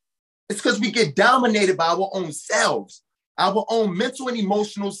doing it. It's because we get dominated by our own selves, our own mental and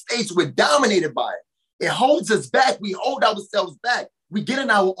emotional states. We're dominated by it. It holds us back. We hold ourselves back. We get in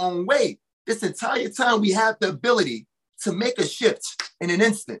our own way. This entire time, we have the ability to make a shift in an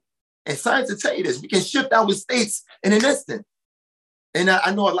instant. And science will tell you this, we can shift our states in an instant. And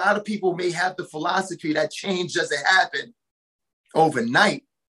I know a lot of people may have the philosophy that change doesn't happen overnight,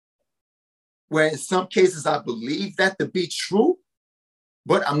 where in some cases I believe that to be true,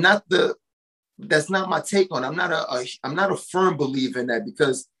 but that's not my take on it. I'm not a firm believer in that,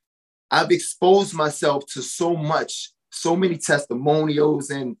 because I've exposed myself to so many testimonials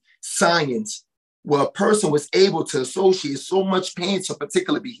and science where a person was able to associate so much pain to a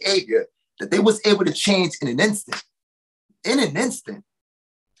particular behavior that they was able to change in an instant. In an instant.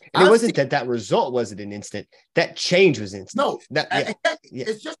 And it wasn't that result wasn't an instant. That change was instant. No, yeah.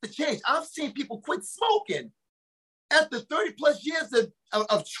 It's just a change. I've seen people quit smoking after 30 plus years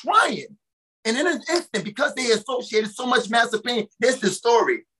of trying. And in an instant, because they associated so much massive pain. There's the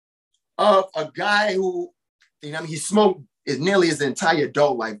story of a guy who, he smoked nearly his entire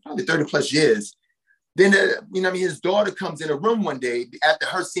adult life, probably 30 plus years. Then, his daughter comes in a room one day after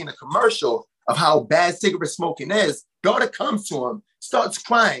her seeing a commercial of how bad cigarette smoking is. Daughter comes to him, starts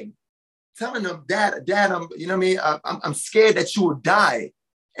crying, telling him, Dad, I'm scared that you will die.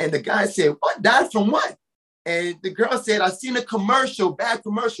 And the guy said, what? Die from what? And the girl said, I seen a bad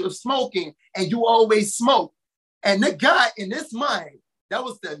commercial of smoking, and you always smoke. And the guy, in his mind, that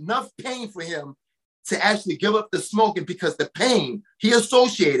was enough pain for him to actually give up the smoking, because the pain he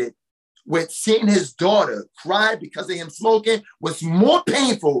associated with seeing his daughter cry because of him smoking was more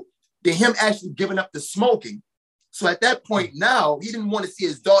painful than him actually giving up the smoking. So at that point now, he didn't want to see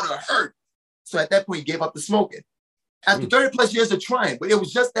his daughter hurt. So at that point, he gave up the smoking. After 30 plus years of trying, but it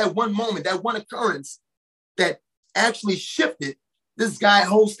was just that one moment, that one occurrence that actually shifted this guy's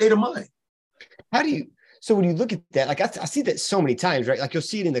whole state of mind. So when you look at that, like I see that so many times, right? Like you'll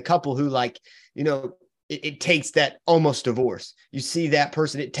see it in the couple who it takes that almost divorce. You see that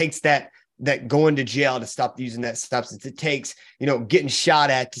person, it takes that going to jail to stop using that substance. It takes, getting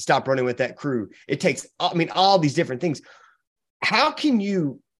shot at to stop running with that crew. It takes, all these different things. How can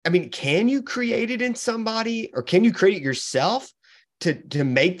you create it in somebody, or can you create it yourself to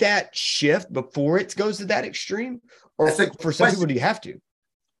make that shift before it goes to that extreme? Or for some people, do you have to?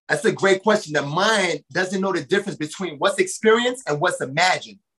 That's a great question. The mind doesn't know the difference between what's experienced and what's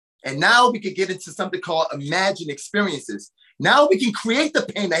imagined. And now we can get into something called imagined experiences. Now we can create the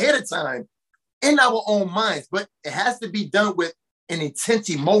pain ahead of time in our own minds, but it has to be done with an intense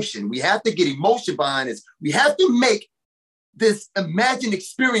emotion. We have to get emotion behind this. We have to make this imagined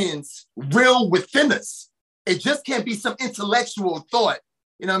experience real within us. It just can't be some intellectual thought.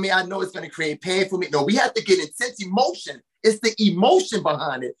 I know it's going to create pain for me. No, we have to get intense emotion. It's the emotion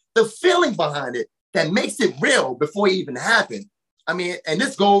behind it, the feeling behind it that makes it real before it even happened. And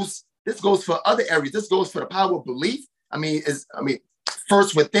this goes for other areas. This goes for the power of belief.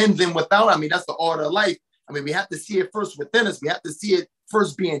 First within, then without. That's the order of life. We have to see it first within us. We have to see it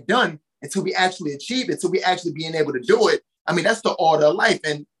first being done until we actually achieve it, until we actually being able to do it. That's the order of life.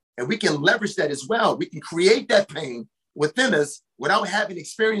 And we can leverage that as well. We can create that pain within us without having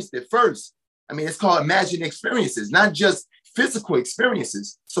experienced it first. It's called imagined experiences, not just physical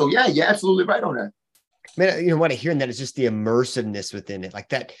experiences. So yeah, you're absolutely right on that. Man, what I hear in that is just the immersiveness within it, like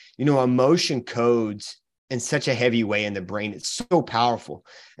that, emotion codes in such a heavy way in the brain. It's so powerful.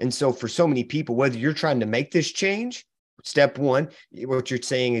 And so for so many people, whether you're trying to make this change, step one, what you're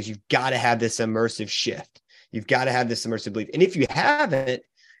saying is you've got to have this immersive shift. You've got to have this immersive belief. And if you haven't,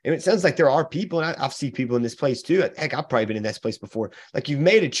 and it sounds like there are people, and I've seen people in this place too. Heck, I've probably been in this place before. Like you've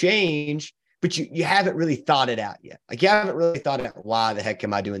made a change, but you haven't really thought it out yet. Like you haven't really thought out, why the heck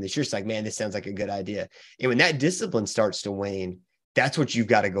am I doing this? You're just like, man, this sounds like a good idea. And when that discipline starts to wane, that's what you've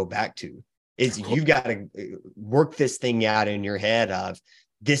got to go back to, is you've got to work this thing out in your head of,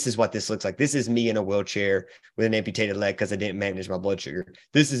 this is what this looks like. This is me in a wheelchair with an amputated leg because I didn't manage my blood sugar.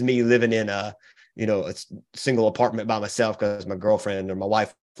 This is me living in a single apartment by myself because my girlfriend or my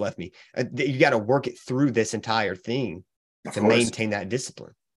wife left me. You got to work it through this entire thing to maintain that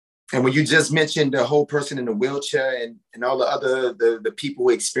discipline. And when you just mentioned the whole person in the wheelchair and all the other the people who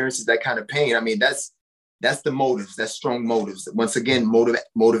experiences that kind of pain, that's the motives. That's strong motives. Once again,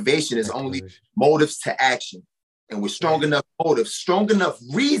 motivation is only motives to action. And with strong enough motives, strong enough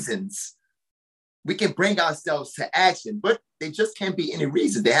reasons, we can bring ourselves to action. But they just can't be any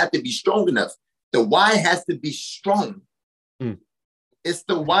reason. They have to be strong enough. The why has to be strong. It's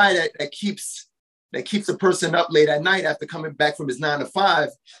the why that keeps that keeps a person up late at night after coming back from his 9 to 5,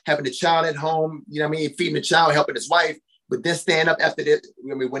 having a child at home, you know what I mean, feeding the child, helping his wife, but then staying up after that,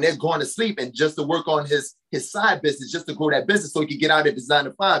 I mean, when they're going to sleep and just to work on his side business, just to grow that business so he can get out of his 9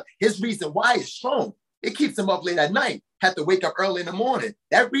 to 5. His reason why is strong. It keeps him up late at night, have to wake up early in the morning.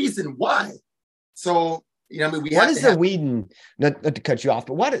 That reason why. So, you know what I mean? What is the reason, not to cut you off,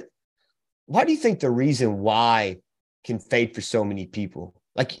 but why do you think the reason why can fade for so many people?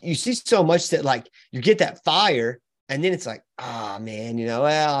 Like you see so much that like you get that fire and then it's like, oh man, you know,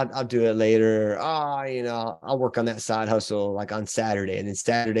 well, I'll do it later. Oh, you know, I'll work on that side hustle like on Saturday. And then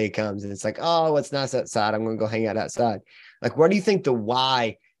Saturday comes and it's like, oh, what's nice outside? I'm going to go hang out outside. Like, where do you think the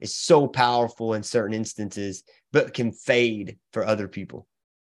why is so powerful in certain instances, but can fade for other people?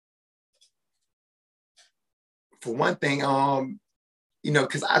 For one thing, you know,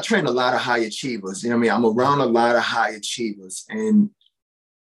 because I train a lot of high achievers, you know what I mean? I'm around a lot of high achievers, and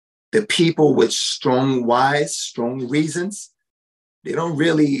the people with strong whys, strong reasons, they don't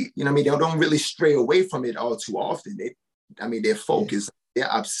really, you know what I mean? They don't really stray away from it all too often. They're focused, they're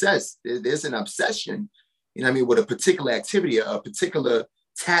obsessed. There's an obsession, you know what I mean, with a particular activity, a particular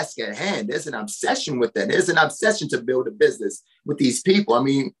task at hand. There's an obsession with that. There's an obsession to build a business with these people. I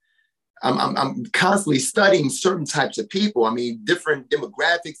mean, I'm constantly studying certain types of people. I mean, different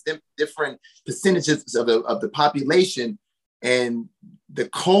demographics, different percentages of the population, and the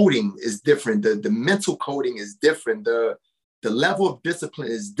coding is different. The mental coding is different. The level of discipline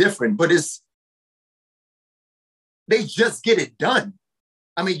is different, but they just get it done.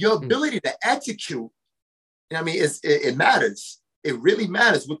 I mean, your ability to execute, you know what I mean, it matters. It really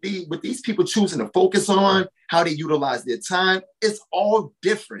matters with these people choosing to focus on how they utilize their time. It's all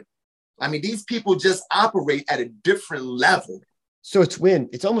different. I mean, these people just operate at a different level. So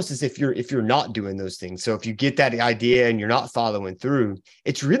it's almost as if you're not doing those things. So if you get that idea and you're not following through,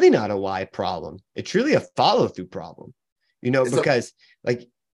 it's really not a why problem. It's really a follow through problem, you know, because like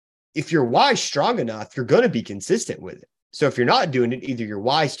if your why is strong enough, you're going to be consistent with it. So if you're not doing it, either your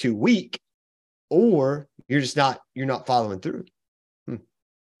why is too weak or you're not following through.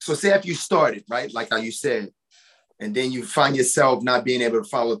 So say if you started, right, like how you said, and then you find yourself not being able to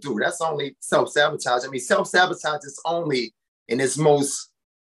follow through, that's only self-sabotage. I mean, self-sabotage is only, in its most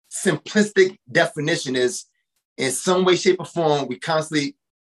simplistic definition, is in some way, shape, or form, we constantly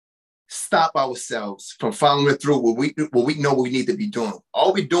stop ourselves from following through what we know we need to be doing.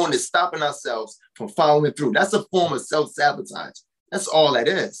 All we're doing is stopping ourselves from following through. That's a form of self-sabotage. That's all that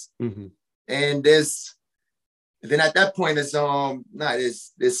is. Mm-hmm. And then at that point, there's so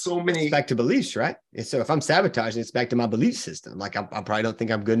many. It's back to beliefs, right? And so if I'm sabotaging, it's back to my belief system. Like I probably don't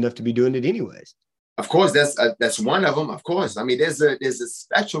think I'm good enough to be doing it anyways. Of course, that's one of them. Of course, I mean, there's a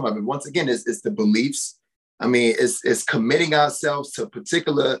spectrum of it. Once again, it's the beliefs. I mean, it's committing ourselves to a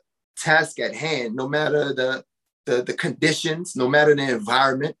particular task at hand, no matter the conditions, no matter the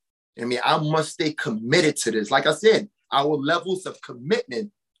environment. I mean, I must stay committed to this. Like I said, our levels of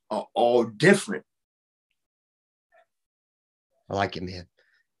commitment are all different. I like it, man.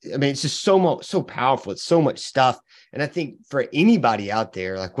 I mean, it's just so powerful. It's so much stuff. And I think for anybody out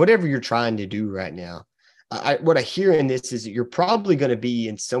there, like whatever you're trying to do right now, what I hear in this is that you're probably going to be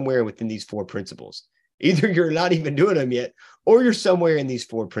in somewhere within these 4 principles. Either you're not even doing them yet, or you're somewhere in these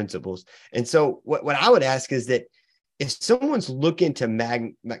 4 principles. And so what I would ask is that if someone's looking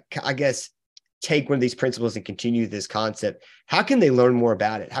to take one of these principles and continue this concept, how can they learn more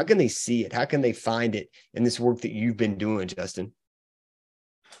about it? How can they see it? How can they find it in this work that you've been doing, Justin?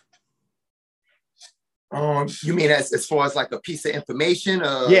 You mean as far as like a piece of information?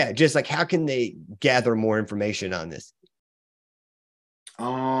 Yeah, just like how can they gather more information on this?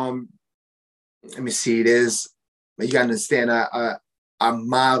 Let me see. You gotta understand. I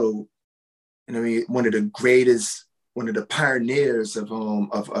model, and I mean, one of the pioneers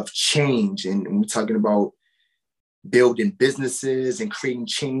of change, and we're talking about building businesses and creating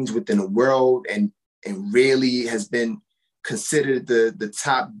change within the world, and really has been considered the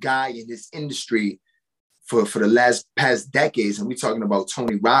top guy in this industry for the past decades. And we're talking about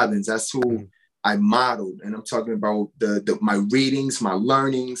Tony Robbins. That's who I modeled. And I'm talking about my readings, my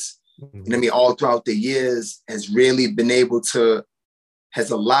learnings, and I mean, all throughout the years has really been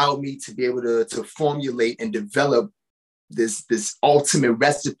has allowed me to be able to formulate and develop this ultimate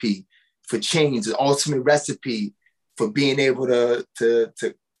recipe for change, the ultimate recipe for being able to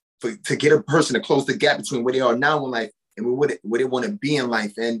get a person to close the gap between where they are now in life and where they want to be in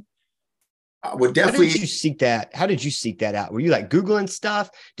life. And I would definitely. How did you seek that? How did you seek that out? Were you like Googling stuff?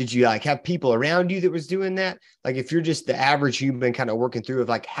 Did you like have people around you that was doing that? Like if you're just the average human kind of working through of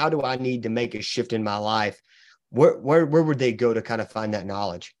like, how do I need to make a shift in my life? Where would they go to kind of find that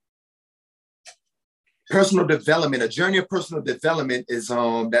knowledge? personal development, a journey of personal development is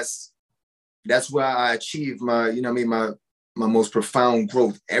that's where I achieve my, you know what I mean, my most profound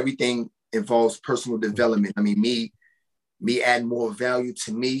growth. Everything involves personal development. I mean, me adding more value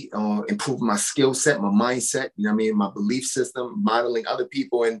to me, improving my skill set, my mindset, you know what I mean, my belief system, modeling other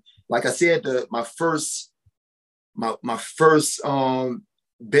people. And like I said, my first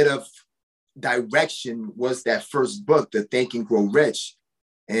bit of direction was that first book, The Think and Grow Rich.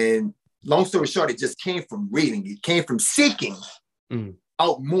 And long story short, it just came from reading. It came from seeking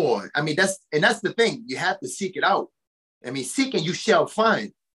out more. I mean, that's the thing. You have to seek it out. I mean, seeking you shall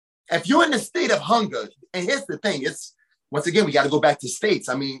find. If you're in a state of hunger, and here's the thing, it's, once again, we got to go back to states.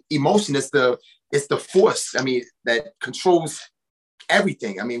 I mean, emotion is the force, I mean, that controls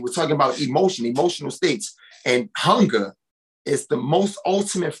everything. I mean, we're talking about emotional states, and hunger is the most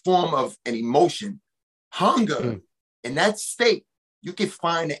ultimate form of an emotion. Hunger, in that state, you can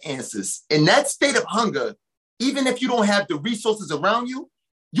find the answers. In that state of hunger, even if you don't have the resources around you,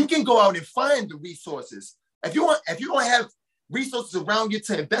 you can go out and find the resources. If you don't have resources around you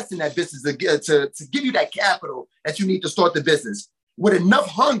to invest in that business, to give you that capital that you need to start the business, with enough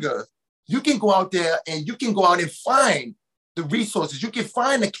hunger, you can go out there and you can go out and find the resources. You can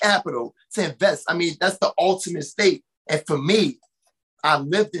find the capital to invest. I mean, that's the ultimate state. And for me, I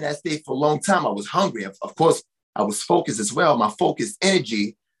lived in that state for a long time. I was hungry. Of course, I was focused as well. My focused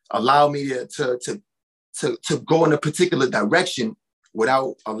energy allowed me to go in a particular direction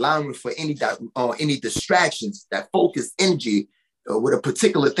without allowing for any distractions. That focused energy with a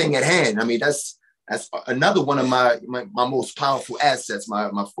particular thing at hand. I mean, that's another one of my most powerful assets,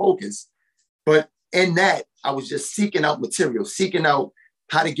 my focus. But in that, I was just seeking out material, seeking out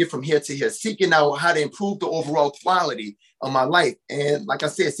how to get from here to here, seeking out how to improve the overall quality of my life. And like I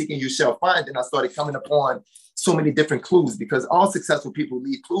said, seeking you shall find. And I started coming upon so many different clues, because all successful people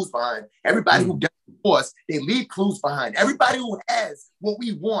leave clues behind. Everybody who does divorce, they leave clues behind. Everybody who has what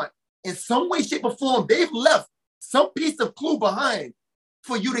we want, in some way, shape, or form, they've left some piece of clue behind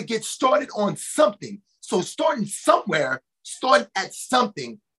for you to get started on something. So starting somewhere, starting at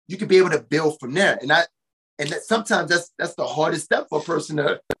something, you can be able to build from there. And that sometimes that's the hardest step for a person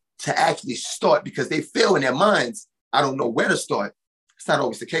to actually start, because they feel in their minds, I don't know where to start. It's not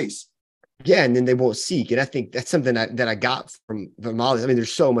always the case. Yeah, and then they won't seek. And I think that's something that I got from all this. I mean,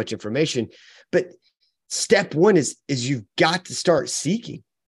 there's so much information, but step one is you've got to start seeking.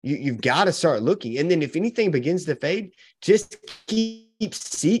 You've got to start looking. And then if anything begins to fade, just keep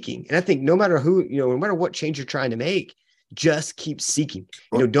seeking. And I think no matter no matter what change you're trying to make, just keep seeking.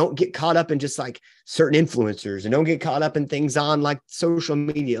 Don't get caught up in just like certain influencers, and don't get caught up in things on like social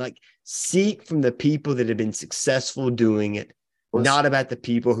media. Like, seek from the people that have been successful doing it, not about the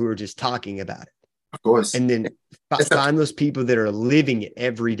people who are just talking about it. Of course. And then find those people that are living it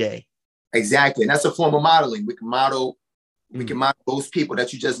every day. Exactly. And that's a form of modeling. We can model those people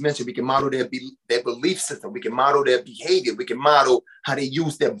that you just mentioned. We can model their belief system. We can model their behavior. We can model how they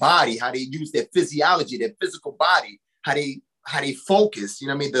use their body, how they use their physiology, their physical body, how they focus, you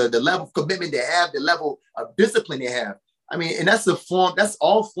know what I mean? The level of commitment they have, the level of discipline they have. I mean, and that's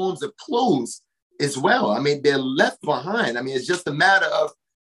all forms of clues as well. I mean, they're left behind. I mean, it's just a matter of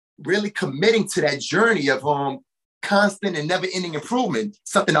really committing to that journey of constant and never-ending improvement.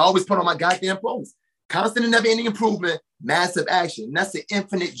 Something I always put on my goddamn post. Constant and never-ending improvement, massive action. And that's an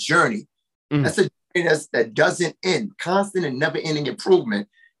infinite journey. That's a journey that doesn't end. Constant and never-ending improvement.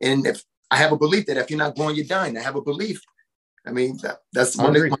 And if I have a belief that if you're not growing, you're dying. I have a belief. I mean, that's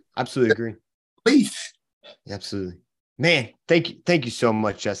one of my absolutely agree. Belief. Absolutely. Man, thank you so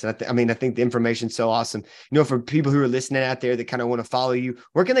much, Justin. I think the information's so awesome. For people who are listening out there that kind of want to follow you,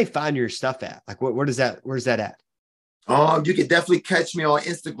 where can they find your stuff at? Like, where's that at? You can definitely catch me on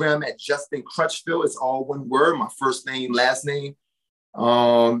Instagram at Justin Crutchfield. It's all one word, my first name, last name.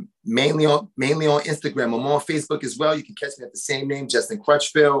 Mainly on Instagram. I'm on Facebook as well. You can catch me at the same name, Justin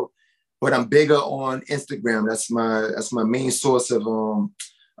Crutchfield. But I'm bigger on Instagram. That's my main source of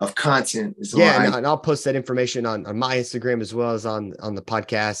content. And I'll post that information on my Instagram as well as on the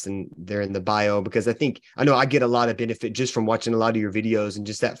podcast, and they're in the bio, because I know I get a lot of benefit just from watching a lot of your videos, and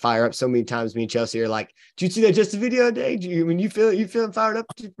just that fire up. So many times me and Chelsea are like, "Do you see that just a video today? You feeling fired up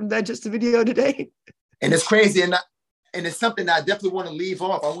from that just a video today?" And it's crazy, and it's something that I definitely want to leave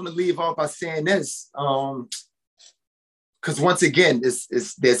off. I want to leave off by saying this, because once again,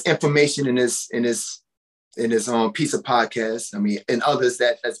 there's information in this piece of podcast. I mean, and others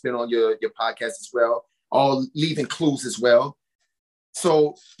that's been on your podcast as well, all leaving clues as well.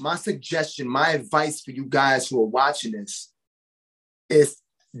 So my suggestion, my advice for you guys who are watching this is,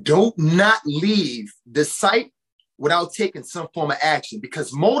 don't not leave the site without taking some form of action,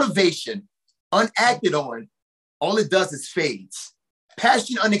 because motivation unacted on, all it does is fades.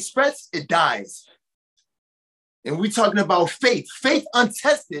 Passion unexpressed, it dies. And we're talking about faith. Faith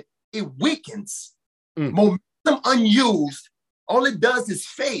untested, it weakens. Momentum unused, all it does is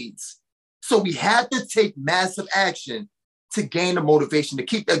fades. So we have to take massive action to gain the motivation, to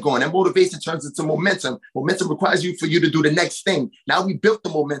keep that going. That motivation turns into momentum. Momentum requires you to do the next thing. Now we built the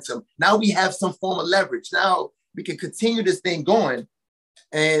momentum. Now we have some form of leverage. Now we can continue this thing going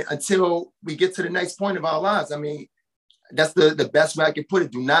and until we get to the next point of our lives. I mean, that's the best way I can put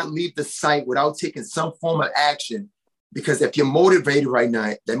it. Do not leave the site without taking some form of action, because if you're motivated right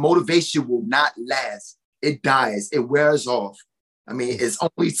now, that motivation will not last. It dies. It wears off. I mean, it's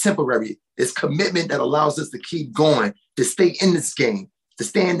only temporary. It's commitment that allows us to keep going, to stay in this game, to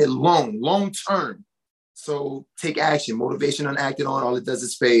stay in it long term. So take action. Motivation unacted on, all it does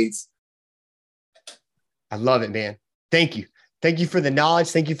is fades. I love it, man. Thank you. Thank you for the knowledge.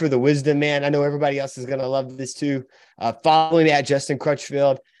 Thank you for the wisdom, man. I know everybody else is going to love this too. Following at Justin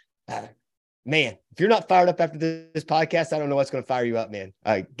Crutchfield. Man, if you're not fired up after this podcast, I don't know what's going to fire you up, man.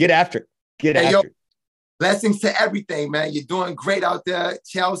 Get after it. Get after it. Blessings to everything, man. You're doing great out there.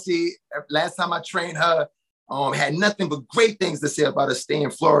 Chelsea, last time I trained her, had nothing but great things to say about her stay in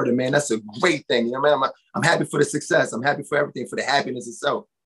Florida, man. That's a great thing. You know, man, I'm happy for the success. I'm happy for everything, for the happiness itself.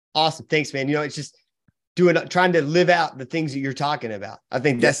 Awesome. Thanks, man. You know, it's just trying to live out the things that you're talking about. I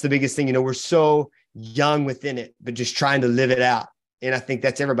think that's the biggest thing. You know, we're so young within it, but just trying to live it out. And I think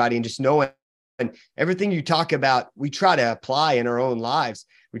that's everybody. And just knowing everything you talk about, we try to apply in our own lives.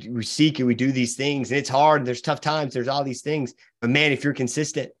 We seek and we do these things, and it's hard. There's tough times. There's all these things. But man, if you're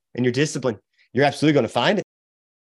consistent and you're disciplined, you're absolutely going to find it.